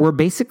were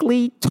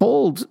basically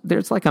told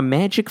there's like a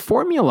magic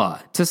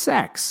formula to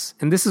sex.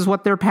 And this is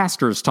what their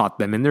pastors taught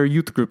them and their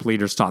youth group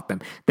leaders taught them,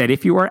 that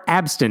if you are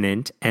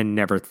abstinent and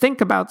never think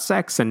about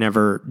sex and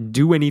never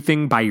do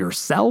anything by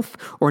yourself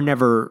or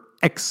never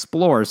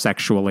explore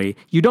sexually,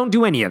 you don't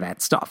do any of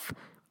that stuff.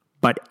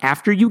 But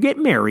after you get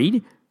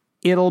married,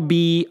 it'll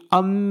be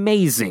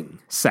amazing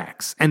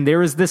sex. And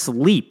there is this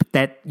leap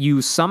that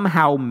you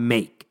somehow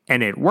make,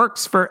 and it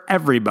works for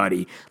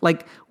everybody.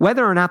 Like,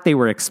 whether or not they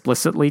were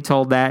explicitly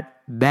told that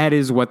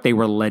is what they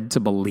were led to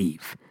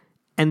believe.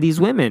 And these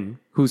women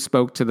who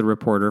spoke to the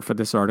reporter for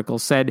this article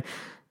said,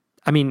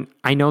 I mean,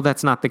 I know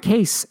that's not the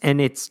case,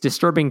 and it's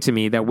disturbing to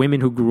me that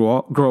women who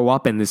grow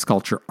up in this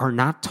culture are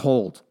not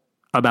told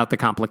about the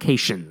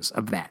complications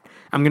of that.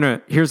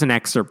 Here's an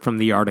excerpt from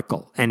the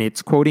article, and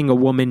it's quoting a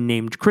woman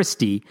named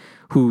Christy,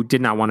 who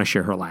did not want to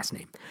share her last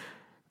name.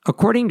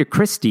 According to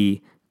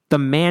Christy, the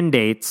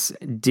mandates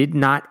did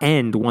not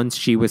end once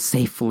she was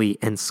safely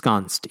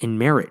ensconced in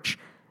marriage.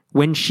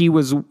 When she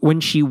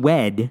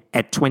wed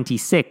at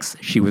 26,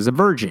 she was a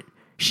virgin.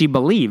 She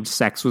believed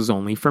sex was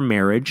only for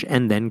marriage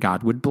and then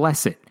God would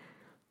bless it.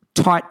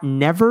 Taught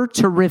never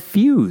to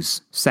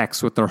refuse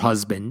sex with her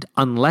husband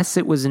unless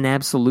it was an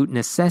absolute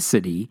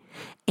necessity,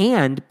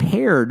 and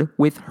paired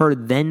with her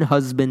then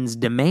husband's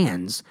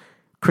demands,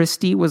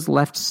 Christy was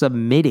left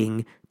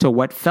submitting to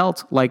what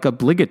felt like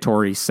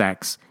obligatory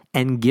sex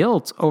and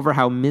guilt over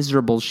how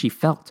miserable she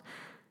felt.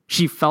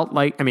 She felt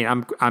like,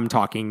 I'm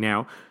talking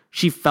now.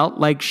 She felt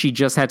like she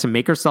just had to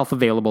make herself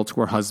available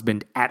to her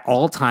husband at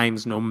all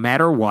times, no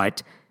matter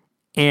what.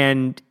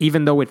 And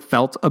even though it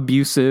felt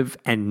abusive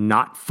and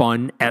not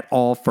fun at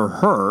all for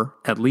her,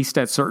 at least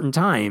at certain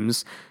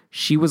times,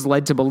 she was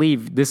led to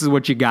believe this is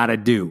what you got to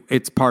do.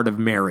 It's part of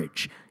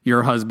marriage.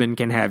 Your husband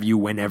can have you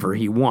whenever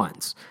he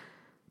wants.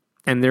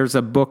 And there's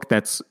a book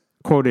that's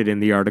quoted in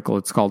the article.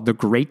 It's called The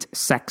Great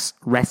Sex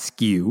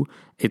Rescue.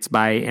 It's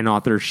by an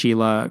author,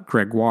 Sheila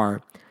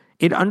Gregoire.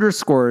 It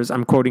underscores,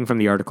 I'm quoting from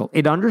the article,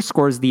 it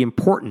underscores the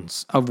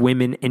importance of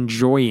women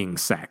enjoying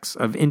sex,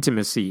 of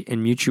intimacy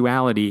and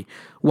mutuality,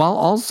 while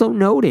also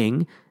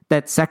noting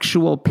that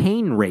sexual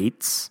pain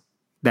rates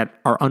that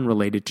are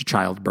unrelated to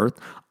childbirth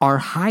are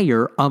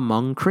higher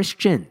among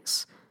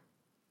Christians.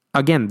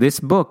 Again,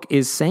 this book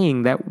is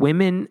saying that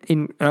women,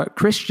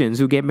 Christians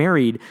who get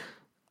married,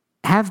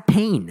 have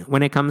pain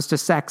when it comes to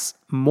sex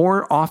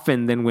more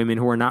often than women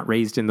who are not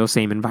raised in those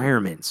same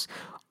environments.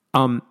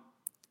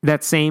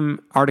 That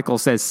same article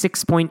says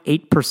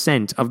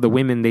 6.8% of the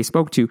women they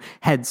spoke to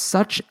had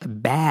such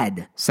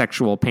bad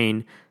sexual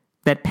pain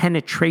that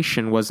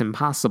penetration was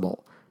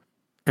impossible.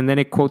 And then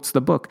it quotes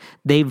the book.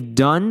 They've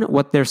done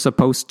what they're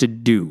supposed to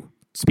do.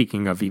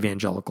 Speaking of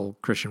evangelical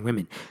Christian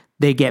women,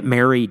 they get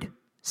married,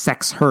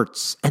 sex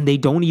hurts, and they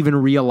don't even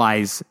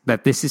realize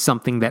that this is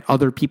something that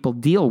other people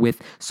deal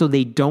with, so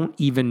they don't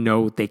even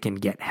know they can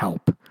get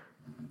help.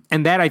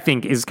 And that, I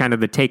think, is kind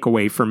of the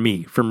takeaway for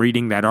me from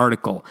reading that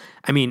article.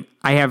 I mean,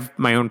 I have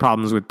my own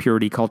problems with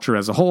purity culture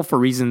as a whole for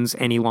reasons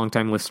any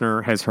longtime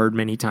listener has heard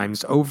many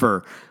times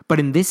over. But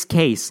in this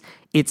case,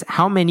 it's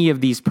how many of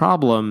these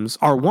problems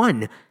are,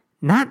 one,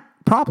 not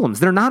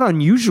problems. They're not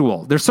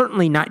unusual. They're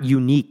certainly not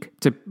unique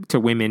to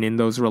women in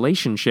those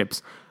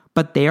relationships,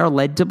 but they are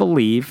led to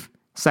believe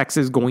sex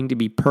is going to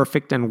be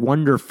perfect and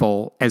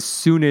wonderful as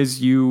soon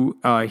as you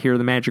hear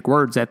the magic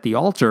words at the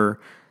altar,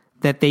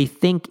 that they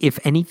think if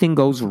anything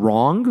goes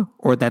wrong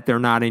or that they're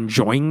not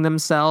enjoying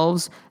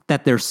themselves,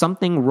 that there's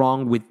something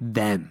wrong with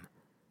them.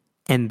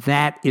 And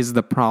that is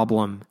the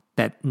problem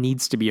that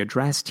needs to be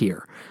addressed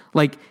here.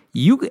 Like,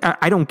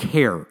 I don't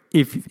care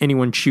if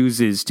anyone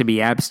chooses to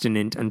be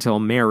abstinent until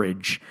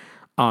marriage,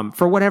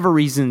 for whatever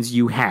reasons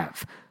you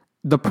have.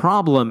 The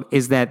problem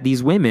is that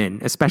these women,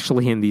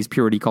 especially in these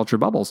purity culture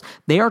bubbles,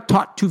 they are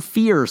taught to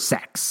fear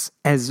sex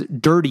as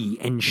dirty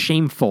and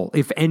shameful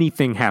if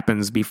anything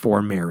happens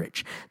before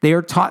marriage. They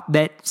are taught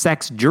that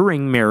sex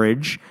during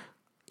marriage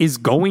is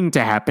going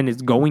to happen,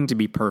 it's going to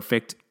be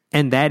perfect,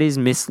 and that is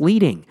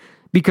misleading.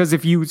 Because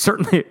if you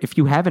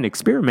haven't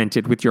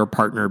experimented with your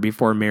partner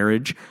before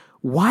marriage,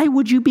 why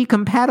would you be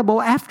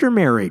compatible after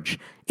marriage?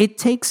 It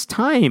takes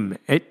time.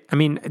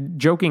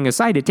 Joking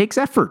aside, it takes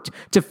effort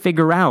to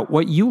figure out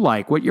what you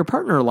like, what your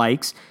partner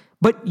likes,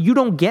 but you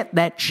don't get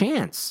that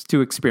chance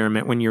to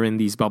experiment when you're in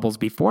these bubbles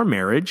before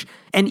marriage.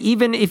 And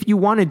even if you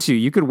wanted to,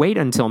 you could wait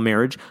until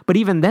marriage, but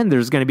even then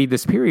there's going to be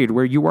this period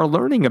where you are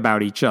learning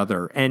about each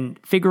other and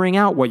figuring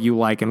out what you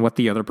like and what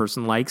the other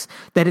person likes,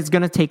 that it's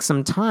going to take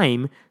some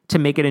time to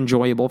make it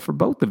enjoyable for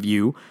both of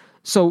you.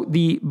 So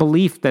the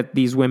belief that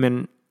these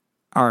women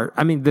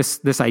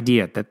this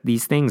idea that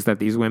these things that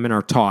these women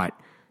are taught,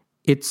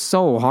 it's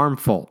so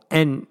harmful.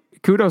 And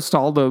kudos to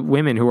all the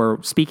women who are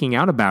speaking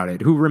out about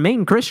it, who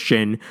remain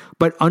Christian,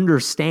 but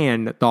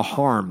understand the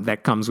harm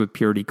that comes with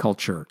purity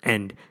culture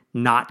and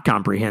not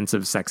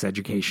comprehensive sex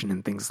education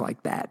and things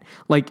like that.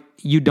 Like,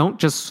 you don't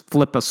just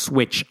flip a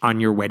switch on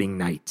your wedding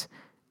night.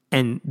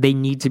 And they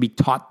need to be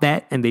taught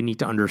that, and they need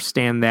to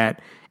understand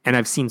that. And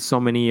I've seen so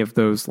many of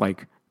those,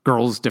 like,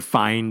 Girls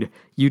Defined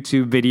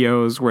YouTube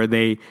videos where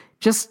they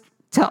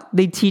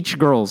teach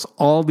girls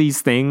all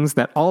these things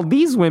that all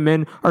these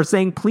women are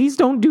saying, please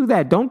don't do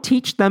that. Don't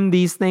teach them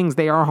these things.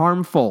 They are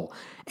harmful.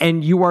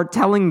 And you are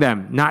telling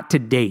them not to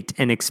date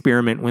and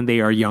experiment when they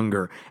are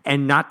younger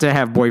and not to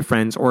have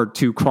boyfriends or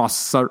to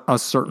cross a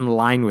certain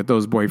line with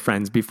those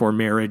boyfriends before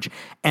marriage.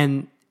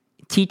 And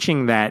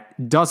teaching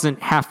that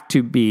doesn't have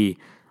to be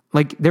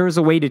like, there is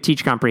a way to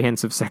teach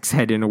comprehensive sex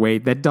ed in a way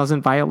that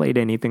doesn't violate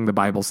anything the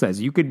Bible says.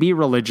 You could be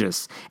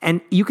religious and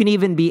you can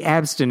even be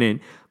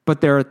abstinent, but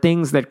there are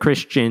things that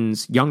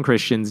young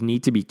Christians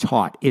need to be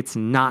taught. It's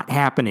not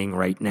happening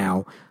right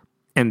now,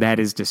 and that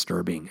is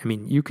disturbing. I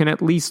mean, you can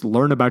at least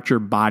learn about your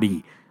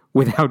body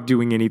without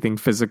doing anything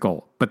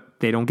physical, but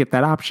they don't get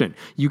that option.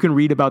 You can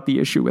read about the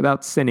issue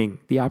without sinning.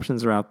 The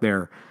options are out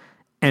there.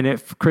 And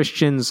if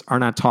Christians are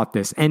not taught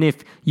this, and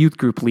if youth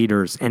group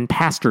leaders and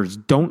pastors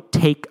don't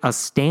take a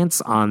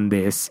stance on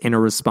this in a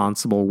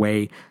responsible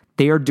way,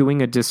 they are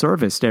doing a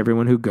disservice to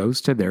everyone who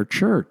goes to their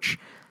church.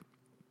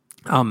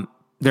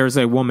 There's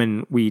a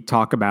woman we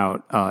talk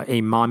about,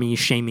 a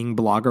mommy-shaming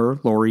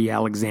blogger, Lori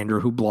Alexander,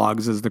 who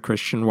blogs as the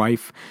Christian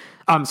wife.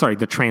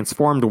 The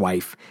transformed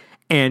wife.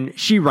 And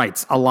she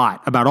writes a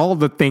lot about all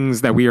the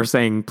things that we are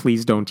saying,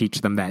 please don't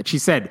teach them that. She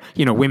said,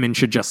 women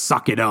should just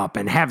suck it up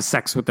and have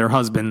sex with their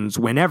husbands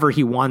whenever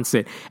he wants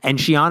it. And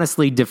she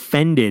honestly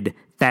defended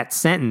that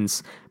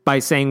sentence by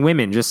saying,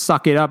 women, just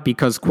suck it up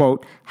because,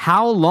 quote,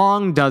 how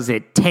long does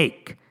it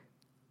take?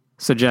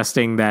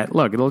 Suggesting that,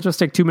 look, it'll just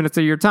take 2 minutes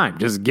of your time.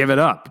 Just give it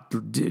up.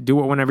 Do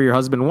it whenever your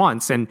husband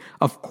wants. And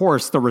of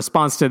course, the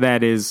response to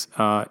that is,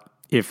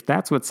 if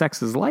that's what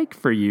sex is like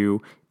for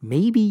you,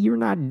 maybe you're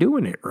not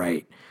doing it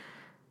right.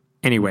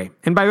 Anyway,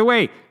 and by the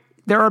way,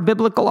 there are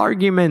biblical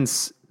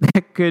arguments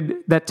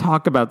that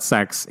talk about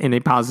sex in a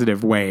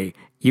positive way.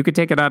 You could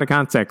take it out of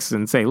context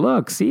and say,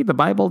 look, see, the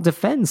Bible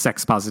defends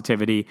sex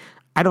positivity.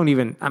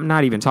 I'm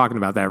not even talking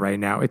about that right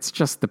now. It's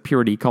just the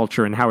purity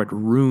culture and how it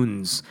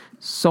ruins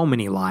so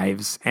many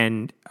lives.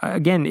 And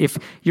again, if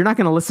you're not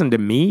going to listen to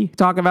me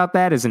talk about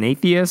that as an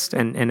atheist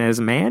and as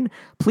a man,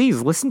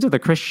 please listen to the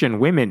Christian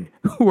women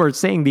who are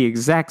saying the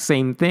exact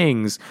same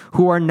things,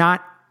 who are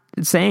not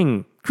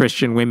saying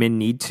Christian women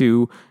need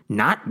to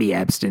not be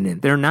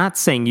abstinent. They're not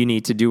saying you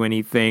need to do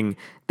anything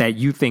that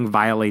you think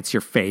violates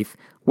your faith.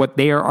 What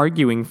they are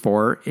arguing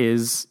for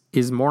is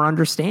more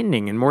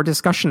understanding and more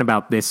discussion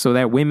about this so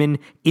that women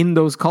in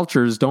those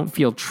cultures don't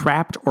feel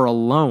trapped or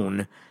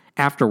alone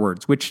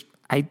afterwards, which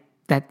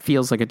that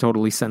feels like a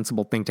totally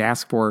sensible thing to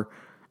ask for.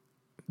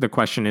 The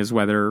question is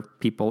whether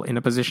people in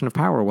a position of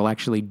power will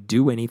actually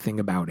do anything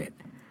about it.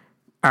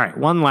 All right,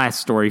 one last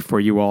story for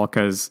you all,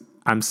 because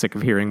I'm sick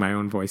of hearing my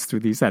own voice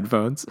through these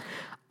headphones.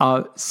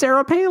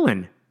 Sarah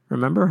Palin,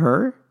 remember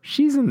her?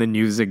 She's in the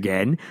news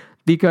again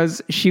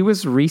because she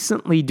was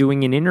recently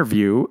doing an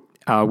interview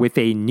with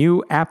a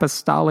new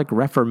apostolic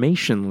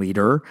Reformation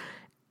leader.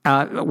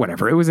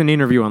 It was an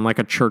interview on like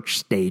a church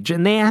stage.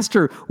 And they asked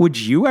her, would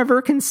you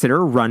ever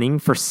consider running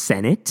for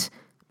Senate?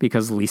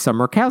 Because Lisa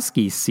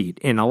Murkowski's seat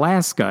in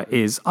Alaska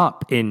is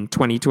up in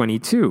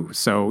 2022.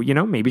 So,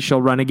 maybe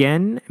she'll run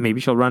again.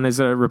 Maybe she'll run as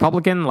a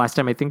Republican. Last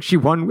time I think she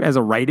won as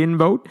a write-in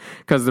vote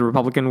because the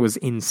Republican was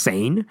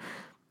insane.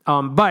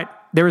 But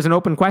there is an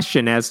open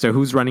question as to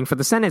who's running for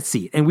the Senate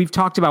seat. And we've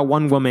talked about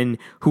one woman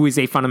who is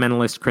a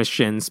fundamentalist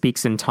Christian,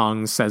 speaks in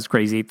tongues, says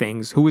crazy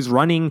things, who's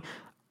trying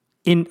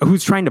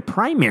to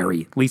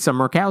primary Lisa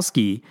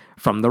Murkowski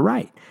from the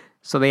right.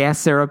 So they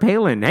asked Sarah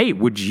Palin, hey,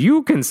 would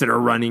you consider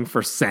running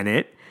for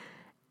Senate?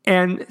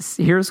 And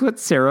here's what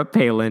Sarah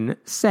Palin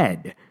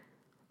said.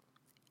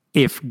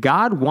 If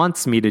God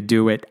wants me to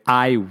do it,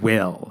 I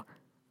will.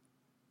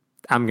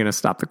 I'm going to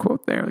stop the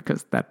quote there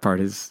because that part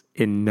is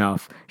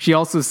enough. She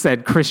also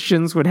said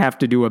Christians would have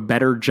to do a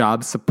better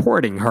job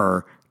supporting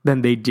her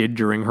than they did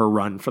during her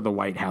run for the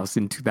White House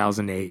in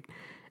 2008.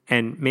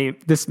 And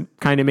this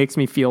kind of makes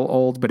me feel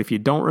old, but if you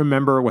don't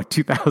remember what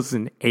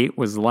 2008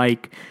 was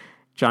like,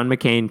 John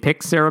McCain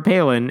picked Sarah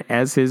Palin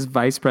as his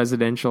vice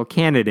presidential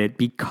candidate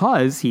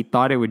because he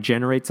thought it would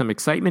generate some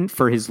excitement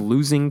for his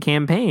losing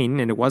campaign,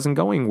 and it wasn't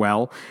going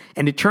well.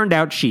 And it turned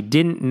out she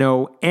didn't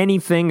know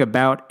anything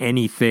about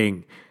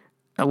anything.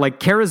 Like,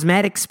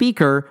 charismatic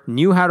speaker,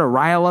 knew how to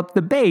rile up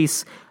the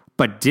base,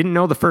 but didn't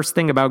know the first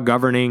thing about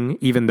governing,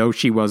 even though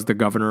she was the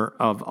governor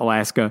of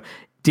Alaska,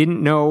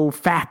 didn't know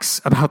facts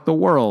about the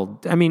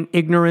world. I mean,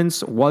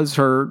 ignorance was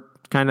her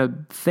kind of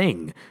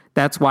thing.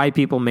 That's why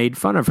people made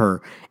fun of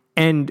her.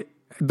 And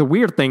the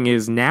weird thing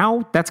is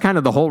now that's kind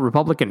of the whole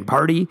Republican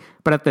Party.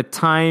 But at the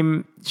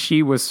time,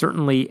 she was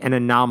certainly an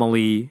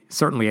anomaly,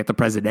 certainly at the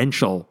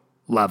presidential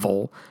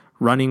level,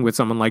 running with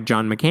someone like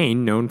John McCain,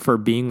 known for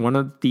being one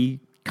of the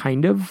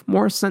kind of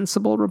more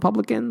sensible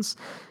Republicans.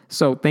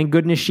 So thank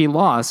goodness she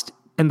lost.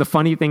 And the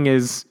funny thing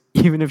is,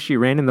 even if she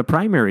ran in the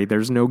primary,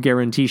 there's no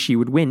guarantee she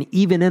would win,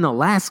 even in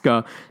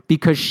Alaska,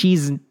 because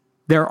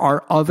there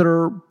are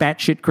other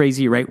batshit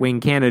crazy right-wing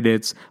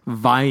candidates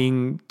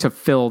vying to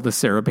fill the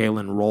Sarah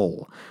Palin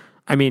role.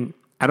 I mean,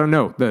 I don't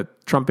know. The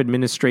Trump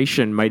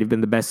administration might have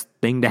been the best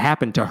thing to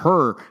happen to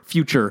her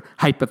future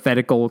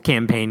hypothetical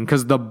campaign,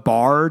 because the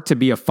bar to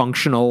be a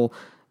functional,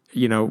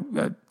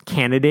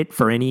 candidate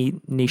for any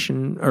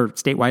nation or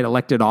statewide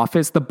elected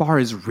office, the bar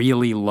is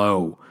really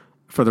low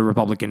for the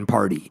Republican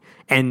Party.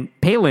 And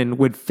Palin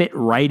would fit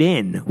right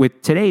in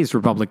with today's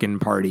Republican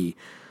Party.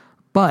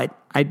 But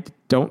I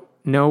don't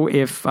know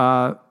if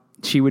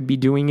she would be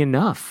doing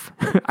enough.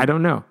 I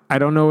don't know. I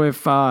don't know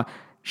if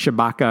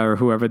Shabaka or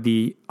whoever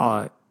the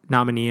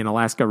nominee in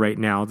Alaska right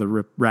now,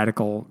 the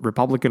radical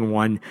Republican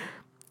one,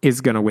 is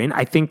going to win.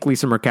 I think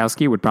Lisa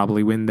Murkowski would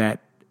probably win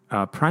that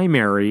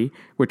primary,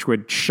 which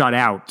would shut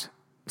out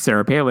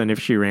Sarah Palin if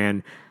she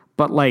ran.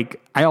 But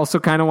I also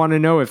kind of want to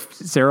know if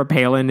Sarah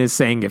Palin is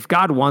saying, if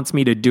God wants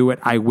me to do it,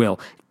 I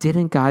will.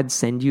 Didn't God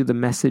send you the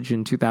message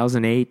in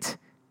 2008?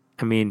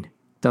 I mean,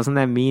 doesn't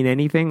that mean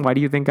anything? Why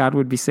do you think God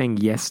would be saying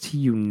yes to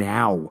you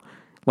now?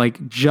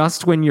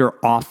 Just when you're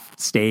off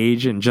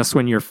stage and just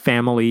when your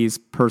family's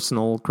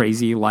personal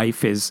crazy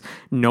life is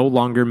no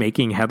longer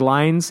making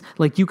headlines,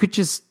 you could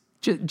just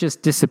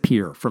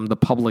disappear from the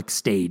public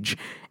stage.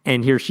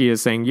 And here she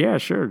is saying, yeah,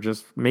 sure,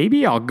 just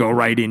maybe I'll go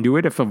right into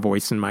it if a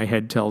voice in my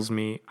head tells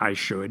me I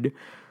should.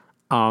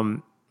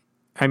 I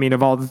mean,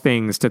 of all the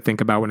things to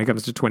think about when it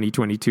comes to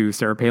 2022,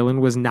 Sarah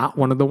Palin was not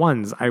one of the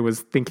ones I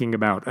was thinking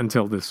about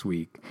until this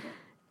week.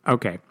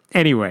 Okay.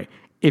 Anyway,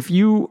 if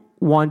you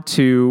want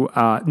to,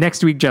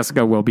 next week,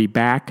 Jessica will be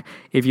back.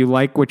 If you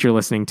like what you're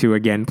listening to,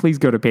 again, please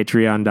go to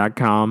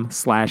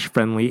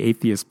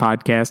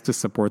patreon.com/friendlyatheistpodcast to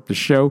support the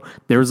show.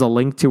 There's a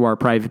link to our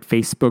private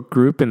Facebook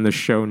group in the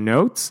show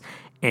notes.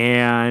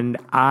 And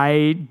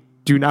I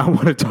do not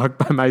want to talk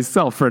by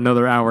myself for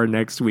another hour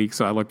next week.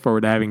 So I look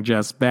forward to having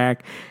Jess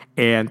back.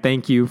 And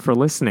thank you for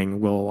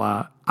listening.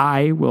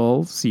 I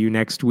will see you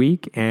next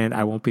week, and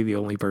I won't be the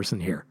only person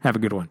here. Have a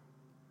good one.